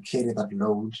carry that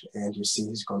load, and you see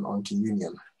it's gone on to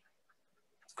union.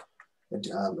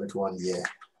 at 1 year.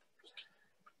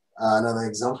 Another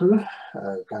example,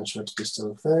 gunshot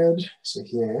distal third. So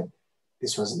here,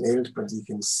 this was nailed, but you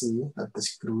can see that the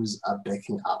screws are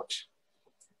backing out.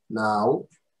 Now,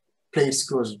 plate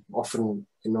screws often,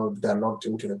 they're locked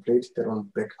into the plate, they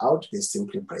don't back out, they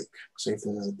simply break. So if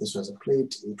this was a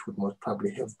plate, it would most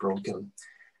probably have broken.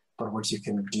 But what you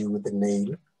can do with the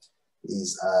nail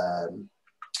is,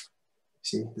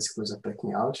 see, the screws are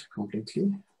backing out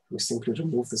completely. We simply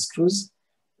remove the screws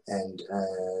and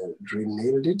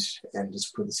re-nailed it and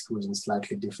just put the screws in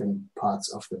slightly different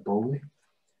parts of the bone,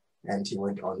 and he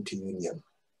went on to union.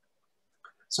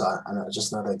 So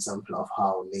just another example of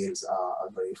how nails are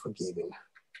very forgiving.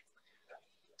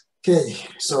 Okay,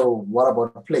 so what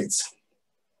about plates?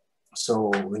 So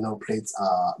we know plates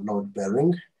are load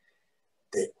bearing.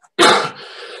 They,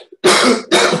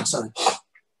 sorry,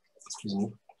 excuse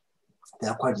me. They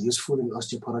are quite useful in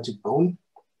osteoporotic bone.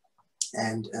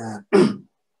 And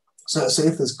so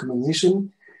if there's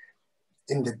comminution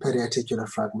in the periarticular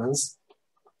fragments,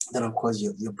 then of course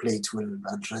your plate will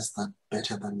address that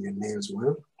better than your nails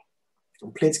will.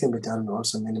 And plates can be done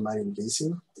also minimally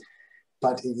invasive,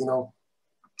 but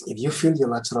if you feel your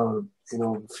lateral,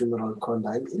 femoral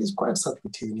condyle, it is quite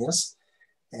subcutaneous,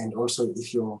 and also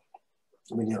if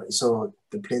so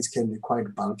the plates can be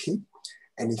quite bulky,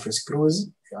 and if your screws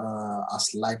are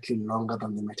slightly longer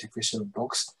than the metaphyseal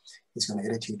box, it's going to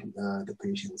irritate the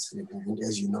patients. And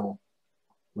as you know,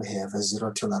 we have a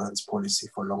zero tolerance policy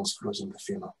for long screws in the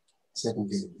femur,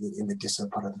 certainly in the distal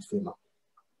part of the femur.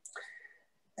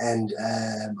 And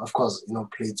of course,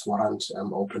 plates warrant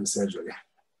open surgery.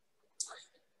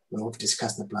 We've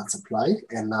discussed the blood supply,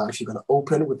 and now if you're going to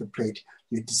open with the plate,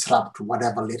 you disrupt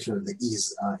whatever little there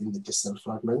is in the distal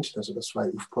fragment. That's why,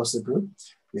 if possible,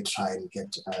 we try and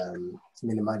get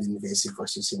minimally invasive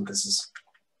osteosynthesis.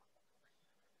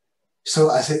 So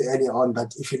I said earlier on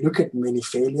that if you look at many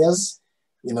failures,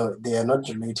 they are not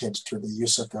related to the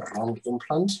use of the wrong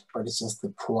implant, but it's just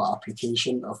the poor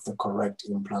application of the correct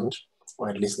implant, or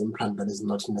at least implant that is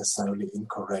not necessarily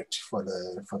incorrect for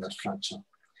that fracture.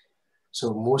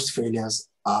 So most failures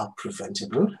are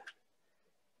preventable,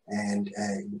 and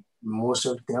most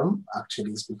of them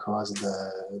actually is because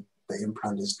the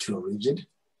implant is too rigid.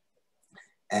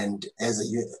 And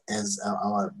as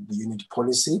our unit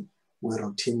policy, we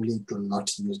routinely do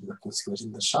not use locking screws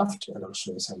in the shaft, and I'll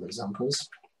show you some examples.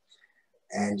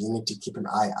 And you need to keep an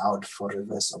eye out for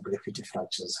reverse obliquity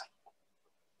fractures.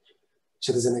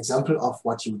 So there's an example of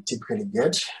what you typically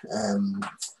get.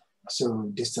 So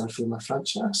distal femur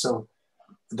fracture. So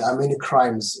there are many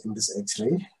crimes in this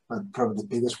X-ray, but probably the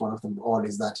biggest one of them all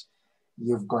is that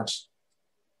you've got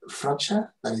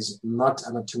fracture that is not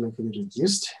anatomically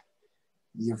reduced.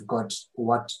 You've got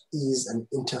what is an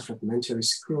interfragmentary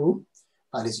screw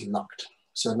that is locked.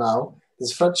 So now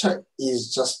this fracture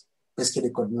is just basically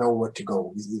got nowhere to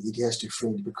go. It has to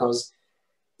fade because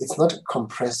it's not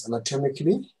compressed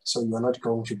anatomically, so you're not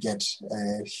going to get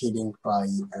healing by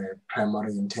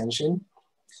primary intention.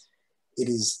 It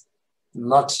is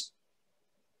not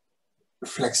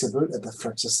flexible at the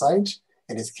fracture site,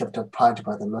 and it's kept apart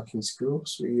by the locking screw,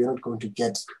 so you're not going to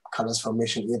get callus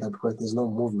formation either because there's no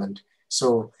movement.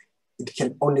 So it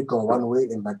can only go one way,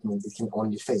 and that means it can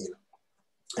only fail.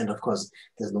 And of course,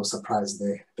 there's no surprise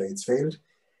there that it's failed.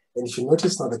 And if you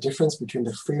notice now the difference between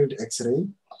the failed X-ray,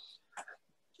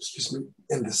 excuse me,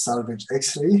 and the salvage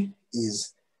X-ray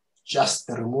is just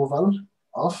the removal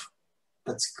of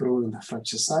that screw in the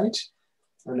fracture site.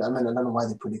 And I don't know why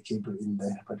they put a cable in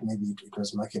there, but maybe it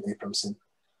was Michael Abramson.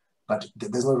 But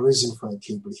there's no reason for a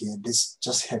cable here. This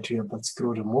just had to have that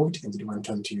screw removed and it went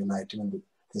on to unite. And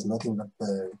there's nothing that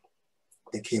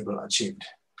the cable achieved.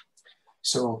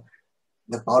 So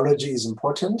the biology is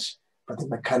important, but the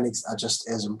mechanics are just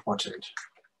as important.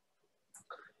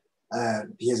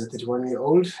 Here's a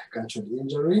 31-year-old gunshot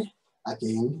injury.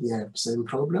 Again, yeah, same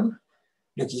problem.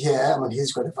 Look here,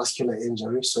 he's got a vascular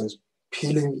injury, so his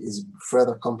peeling is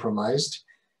further compromised,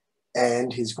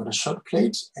 and he's got a short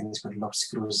plate and he's got locked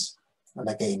screws. And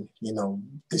again,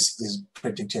 this is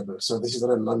predictable. So this is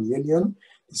not a non-union,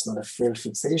 it's not a failed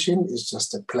fixation, it's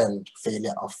just a planned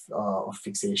failure of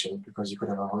fixation because you could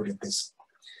have avoided this.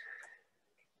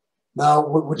 Now,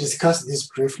 we discussed this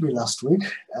briefly last week,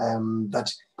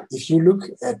 that if you look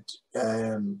at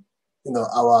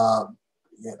our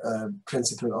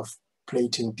principle of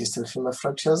plating distal femur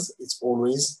fractures, it's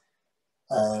always,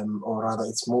 or rather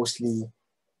it's mostly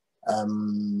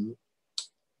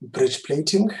bridge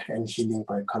plating and healing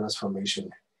by callus formation.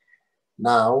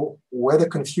 Now, where the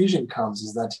confusion comes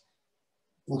is that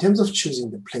in terms of choosing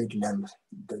the plate length,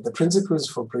 the principles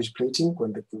for bridge plating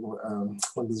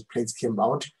when these plates came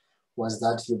out was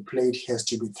that your plate has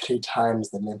to be 3 times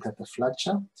the length of the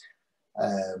fracture.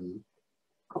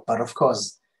 But of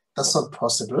course, that's not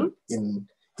possible.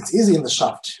 It's easy in the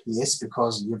shaft, yes,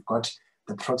 because you've got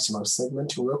the proximal segment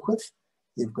to work with,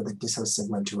 you've got the distal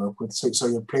segment to work with. So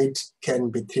your plate can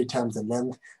be 3 times the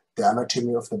length. The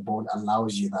anatomy of the bone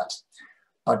allows you that.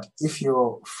 But if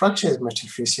your fracture is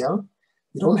metaphyseal,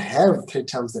 you don't have 3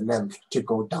 times the length to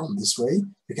go down this way.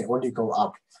 You can only go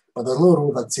up. But there's no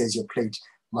rule that says your plate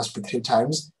must be 3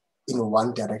 times in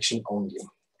one direction only.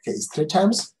 Okay, it's 3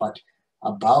 times, but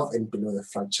above and below the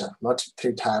fracture, not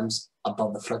 3 times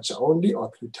above the fracture only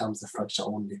or 3 times the fracture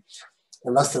only.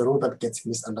 And that's the rule that gets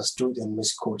misunderstood and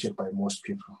misquoted by most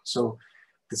people. So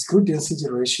the screw density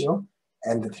ratio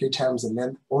and the 3 times the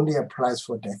length only applies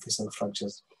for diaphyseal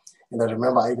fractures. And I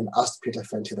remember I even asked Peter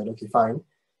Fenty that, okay, fine,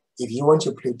 if you want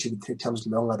your plate to be 3 times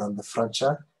longer than the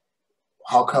fracture,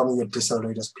 how come your distal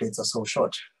radius plates are so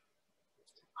short?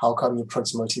 How come your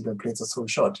proximal tibial plates are so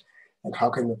short? And how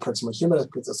come your proximal humerus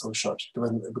plates are so short?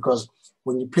 Because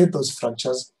when you plate those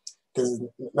fractures, there's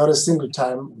not a single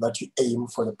time that you aim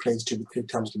for the plate to be 3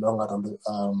 times longer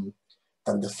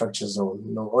than the fracture zone.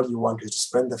 You know, all you want is to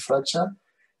spread the fracture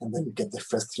and then you get the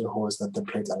first 3 holes that the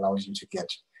plate allows you to get.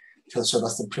 So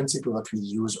that's the principle that we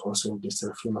use also in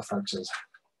distal femur fractures.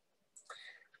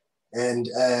 And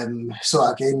so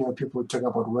again, when people talk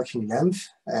about working length,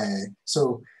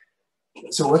 so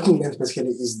working length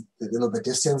basically is the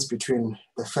distance between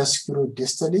the first screw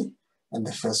distally and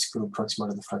the first screw proximal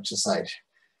to the fracture side.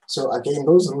 So again,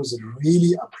 those rules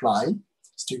really apply,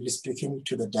 strictly speaking,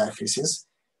 to the diaphysis.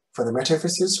 For the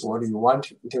metaphysis, what do you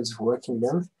want in terms of working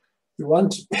length? You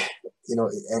want, you know,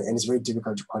 and it's very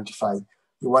difficult to quantify,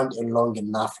 you want a long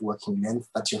enough working length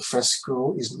that your first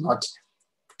screw is not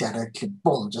directly,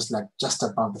 boom, just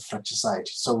above the fracture side.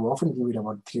 So we often do it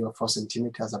about 3 or 4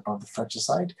 centimeters above the fracture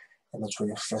side, and that's where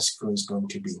your first screw is going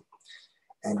to be.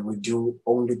 And we do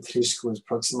only 3 screws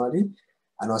proximally.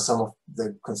 I know some of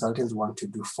the consultants want to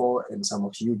do 4 and some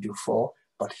of you do 4,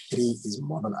 but 3 is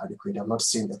more than adequate. I'm not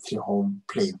saying a 3-hole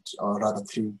plate, or rather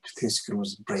 3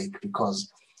 screws break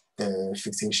because the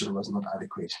fixation was not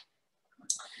adequate.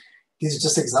 These are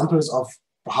just examples of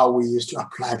how we used to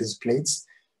apply these plates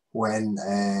when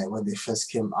they first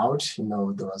came out. You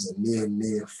know, there was a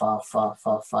near, far,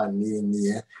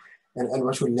 near. And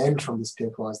what we learned from this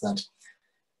paper was that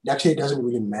actually it doesn't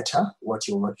really matter what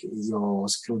your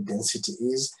screw density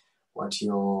is, what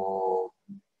your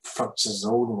fracture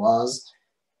zone was.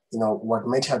 You know, what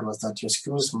mattered was that your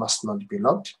screws must not be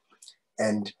locked.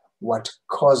 And what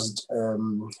caused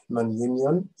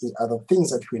non-union is other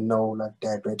things that we know, like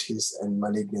diabetes and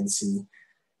malignancy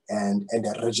and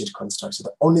a rigid construct. So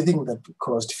the only thing that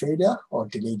caused failure or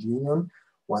delayed union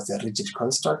was a rigid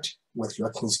construct with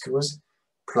locking screws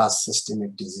plus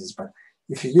systemic disease. But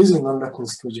if you're using non-locking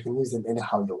screws, you can use them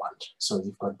anyhow you want. So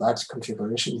you've got that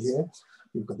configuration here,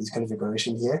 you've got this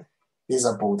configuration here. These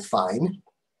are both fine,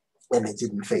 and it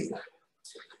didn't fail.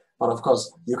 But of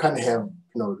course, you can't have,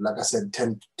 you know, like I said,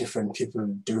 10 different people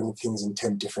doing things in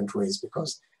 10 different ways,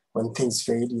 because when things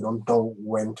fail, you don't know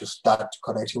when to start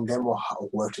correcting them or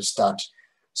where to start.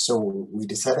 So we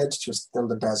decided to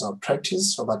standardize our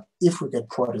practice so that if we get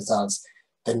poor results,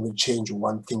 then we change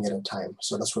one thing at a time.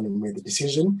 So that's when we made the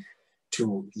decision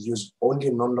to use only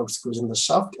non-lock screws in the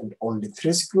shaft and only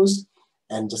 3 screws,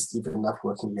 and just give enough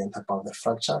working length above the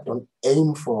fracture. Don't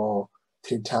aim for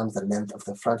 3 times the length of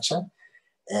the fracture.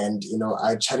 And, you know,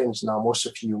 I challenge now most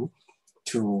of you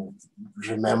to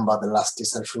remember the last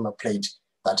distal femur plate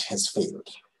that has failed.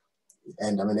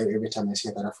 And I mean, every time I say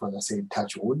that, I say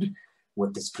touch wood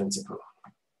with this principle.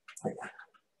 Yeah.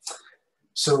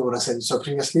 So what I said, so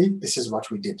previously, this is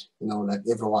what we did. You know, like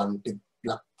everyone did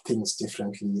things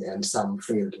differently, and some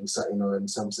failed, and some, you know, and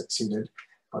some succeeded,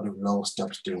 but we've long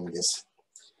stopped doing this.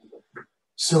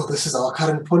 So this is our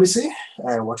current policy.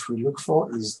 What we look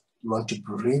for is you want to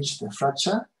bridge the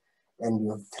fracture, and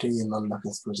you have 3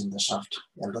 non-locking screws in the shaft,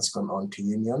 and that's gone on to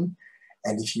union.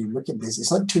 And if you look at this,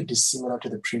 it's not too dissimilar to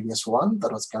the previous one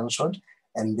that was gunshot,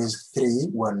 and these 3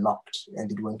 were locked,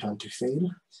 and it went on to fail.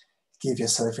 Give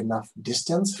yourself enough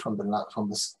distance from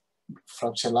the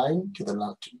fracture line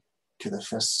to the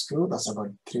first screw. That's about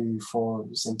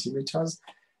 3-4 centimeters,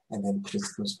 and then 3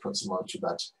 screws proximal to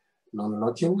that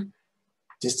non-locking.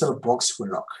 Distal box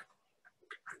will lock.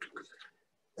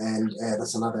 And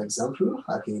that's another example.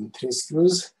 Again, 3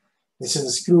 screws. This is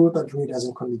a screw that really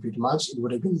doesn't contribute much. It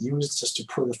would have been used just to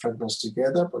pull the fragments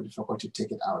together, but we forgot to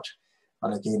take it out.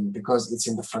 But again, because it's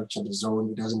in the fractured zone,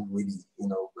 it doesn't really, you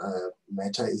know,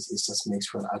 matter. It just makes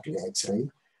for an ugly X-ray.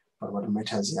 But what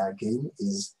matters here again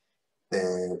is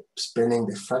the spanning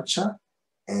the fracture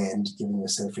and giving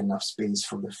yourself enough space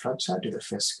from the fracture to the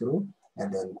first screw,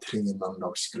 and then 3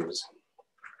 non-lock screws.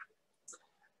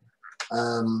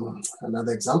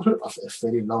 Another example of a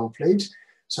fairly long plate.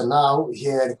 So now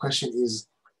here the question is,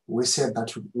 we said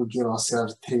that we give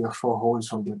ourselves 3 or 4 holes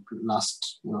from the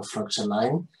last fracture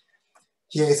line.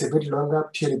 Here it's a bit longer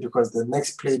purely because the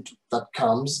next plate that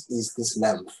comes is this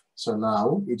length. So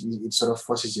now it sort of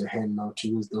forces your hand now to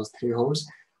use those 3 holes.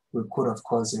 We could, of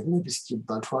course, maybe skip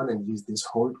that one and use this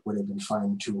hole, would have been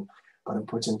fine too. But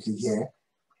importantly here,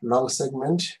 long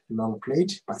segment, long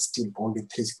plate, but still only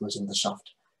 3 screws in the shaft.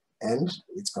 And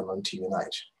it's going to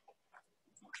unite.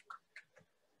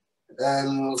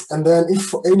 And then if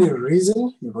for any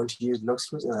reason you want to use lock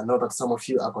screws, and I know that some of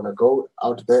you are going to go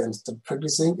out there and start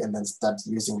practicing and then start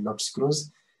using lock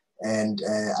screws. And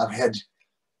I've had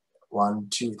 1,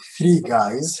 2, 3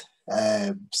 guys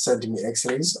send me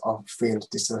x-rays of failed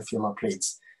distal femur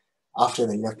plates after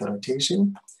they left the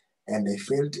rotation and they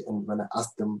failed. And when I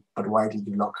asked them, but why did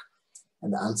you lock?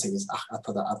 And the answer is, I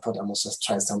thought I must just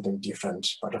try something different.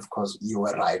 But of course, you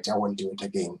were right. I won't do it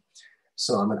again.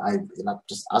 So I mean, I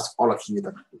just ask all of you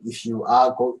that if you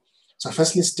are going, so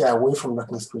firstly, stay away from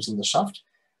locking screws in the shaft.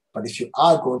 But if you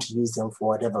are going to use them for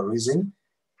whatever reason,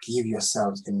 give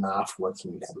yourselves enough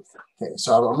working length. Okay,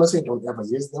 so I'm not saying don't ever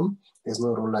use them. There's no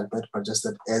rule like that, but just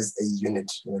that as a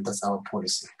unit, that's our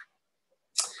policy.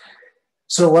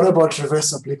 So what about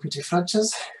reverse obliquity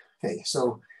fractures? Okay,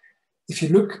 so if you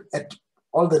look at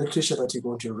all the literature that you're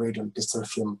going to read on distal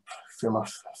femur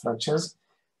fractures,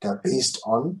 they're based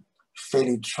on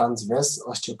fairly transverse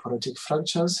osteoporotic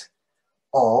fractures,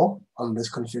 or on this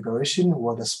configuration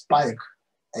where the spike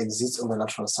exits on the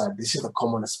lateral side. This is the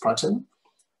commonest pattern.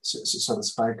 So the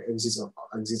spike exits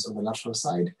on the lateral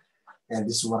side, and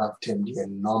this is what I've termed here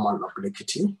normal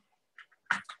obliquity.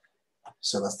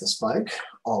 So that's the spike,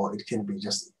 or it can be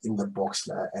just in the box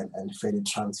and fairly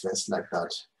transverse like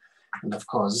that. And of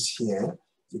course here,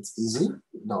 it's easy.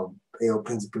 Now, AO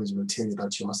principles will tell you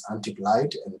that you must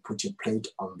anti-glide and put your plate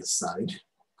on the side.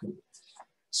 Okay.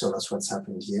 So that's what's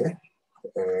happened here.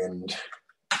 And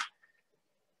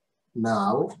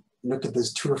now, look at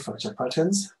these 2 fracture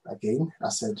patterns. Again, I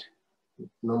said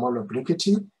normal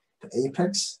obliquity. The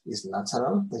apex is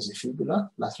lateral. There's a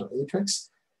fibula, lateral apex.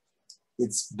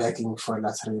 It's begging for a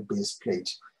laterally based plate.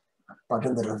 But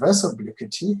in the reverse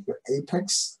obliquity, your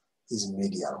apex is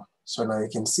medial. So now you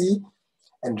can see,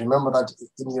 and remember that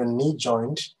in your knee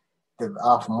joint, there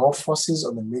are more forces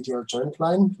on the medial joint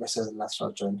line versus the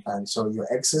lateral joint line. So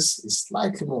your axis is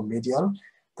slightly more medial.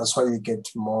 That's why you get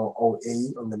more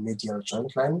OA on the medial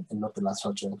joint line and not the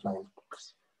lateral joint line.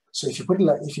 So if you put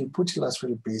a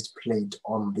laterally based plate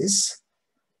on this,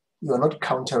 you are not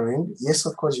countering. Yes,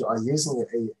 of course, you are using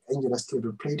an angular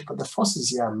stable plate, but the forces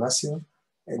here are massive,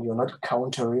 and you're not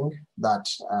countering that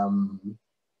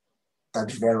that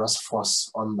varus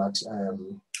force on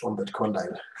that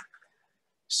condyle.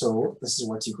 So this is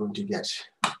what you're going to get.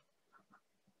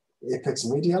 Apex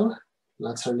medial,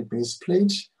 laterally based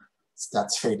plate,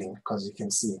 starts fading because you can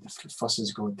see the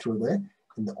forces going through there.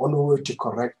 And the only way to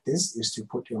correct this is to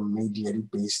put your medially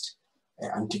based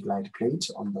anti-glide plate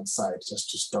on that side just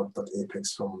to stop that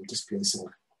apex from displacing.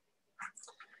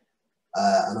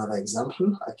 Another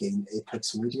example, again,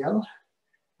 apex medial,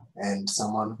 and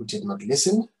someone who did not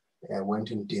listen went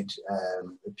and did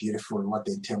a beautiful, what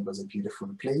they termed was a beautiful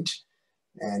plate.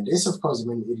 And this, of course, I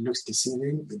mean, it looks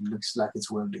deceiving. It looks like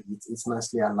it's well, it's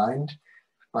nicely aligned,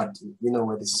 but you know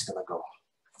where this is gonna go.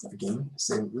 Again,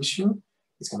 same issue.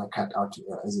 It's gonna cut out,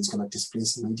 as it's gonna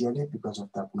displace medially because of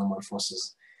the abnormal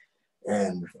forces.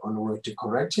 And the only way to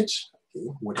correct it, okay,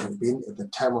 would have been at the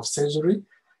time of surgery,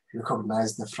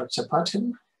 recognize the fracture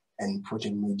pattern and put a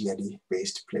medially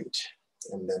based plate.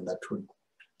 And then that would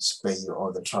spare you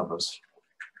all the troubles.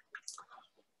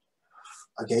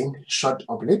 Again, short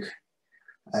oblique,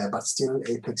 but still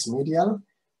apex medial,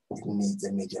 it needs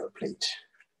a medial plate.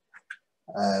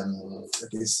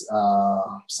 These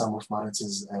are some of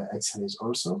Maritz's x-rays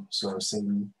also. So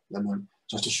saying, I mean,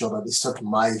 just to show that it's not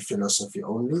my philosophy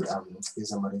only,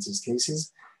 these are Maritz's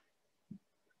cases.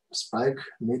 Spike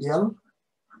medial,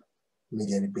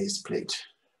 medially based plate.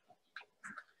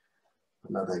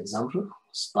 Another example,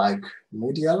 spike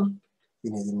medial,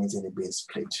 you need a medially based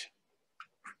plate.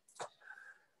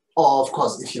 Or of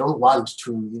course, if you don't want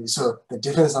to, so the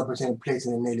difference between a plate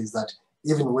and a nail is that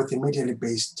even with a medially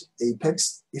based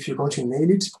apex, if you're going to nail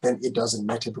it, then it doesn't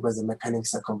matter because the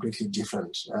mechanics are completely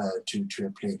different to a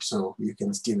plate. So you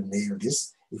can still nail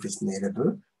this if it's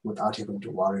nailable without having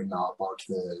to worry now about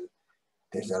the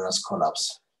varus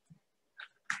collapse.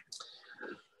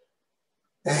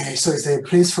 So is there a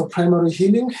place for primary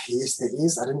healing? Yes, there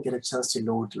is. I didn't get a chance to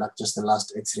load like just the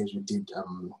last x-rays we did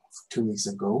 2 weeks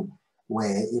ago,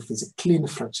 where if it's a clean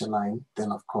fracture line,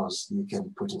 then of course you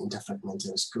can put an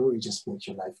interfragmentary screw. It just makes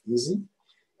your life easy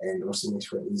and also makes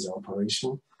for an easy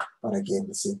operation. But again,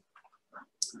 let's see,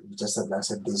 just as I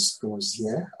said, these screws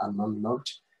here are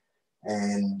non-locked.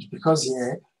 And because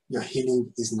here your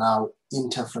healing is now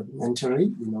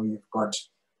interfragmentary, you know, you've got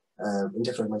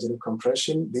interfragmentary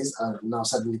compression, these are now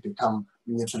suddenly become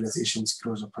neutralization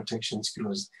screws or protection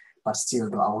screws. But still,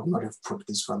 though, I would not have put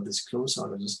this one this close. I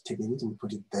would have just taken it and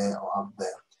put it there or up there.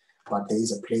 But there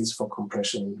is a place for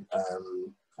compression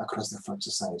across the fracture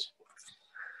side.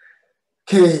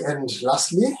 Okay, and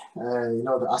lastly, you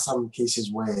know, there are some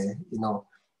cases where, you know,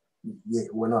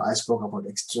 when I spoke about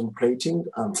extreme plating,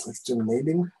 extreme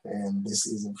nailing, and this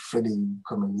is a fairly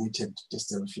comminuted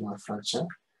distal femur fracture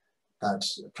that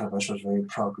Prof was very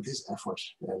proud with his effort,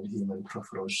 and him and Prof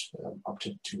Roche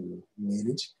opted to nail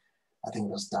it. I think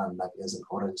it was done like as an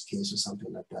orange case or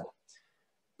something like that.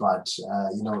 But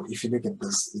you know, if you look at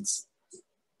this,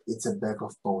 it's a bag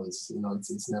of bones. You know,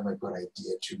 it's never a good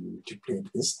idea to plate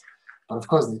this. But of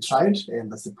course, they tried,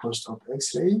 and that's the post-op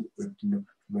X-ray. It looked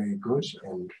very good,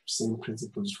 and same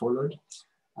principles followed,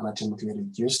 anatomically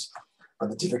reduced. But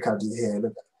the difficulty here,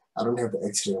 look, I don't have the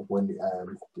X-ray of when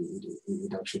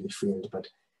it actually failed, but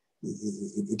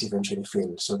it eventually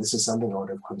failed. So this is something I would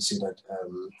have considered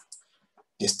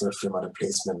distal femur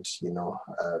replacement, you know,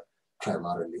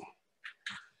 primarily.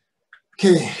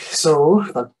 Okay, so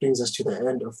that brings us to the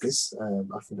end of this.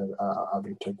 After that, I've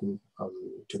been talking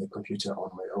to the computer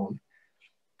on my own.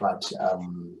 But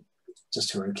just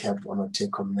to recap on our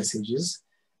take-home messages,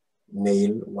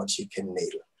 nail what you can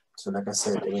nail. So like I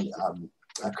said, I mean,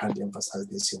 I can't emphasize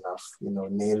this enough. You know,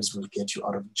 nails will get you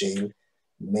out of jail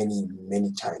many,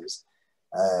 many times,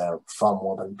 far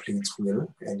more than plates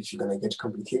will. And if you're gonna get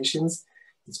complications,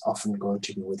 it's often going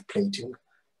to be with plating.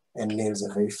 And nails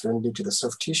are very friendly to the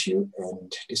soft tissue,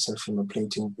 and distal femur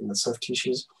plating in the soft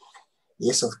tissues.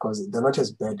 Yes, of course, they're not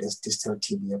as bad as distal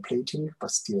tibia plating,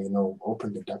 but still, you know,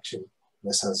 open reduction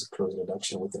versus closed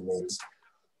reduction with the nails.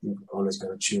 You're always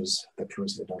going to choose the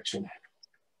closed reduction.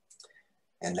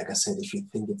 And like I said, if you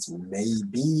think it's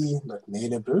maybe not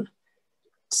nailable,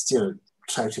 still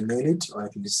try to nail it, or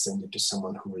at least send it to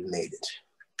someone who will nail it.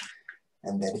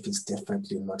 And then if it's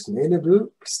definitely not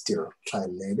nailable, still try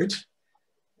and nail it.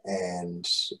 And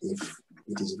if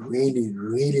it is really,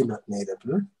 really not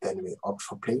nailable, then we opt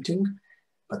for plating.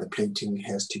 But the plating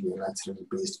has to be a laterally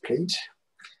based plate.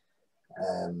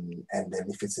 And then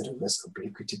if it's a reverse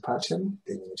obliquity pattern,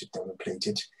 then you need to double plate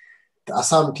it. There are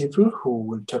some people who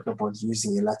will talk about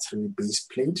using a laterally based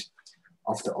plate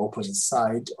of the opposite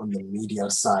side on the medial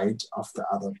side of the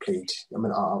other plate, I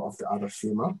mean, of the other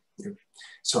femur.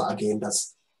 So again,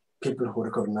 that's people who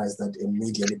recognize that a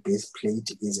medially based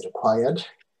plate is required,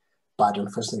 but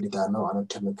unfortunately there are no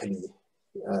anatomically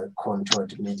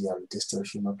contoured medial distal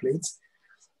femur plates.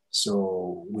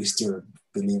 So we still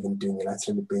believe in doing a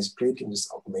laterally based plate and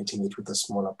just augmenting it with a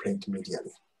smaller plate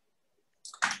medially.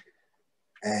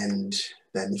 And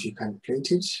then if you can't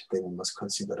plate it, then you must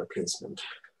consider a replacement.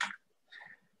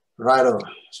 Righto,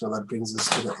 so that brings us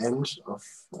to the end of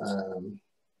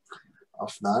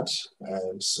that.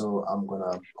 So I'm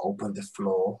gonna open the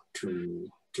floor to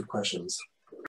questions.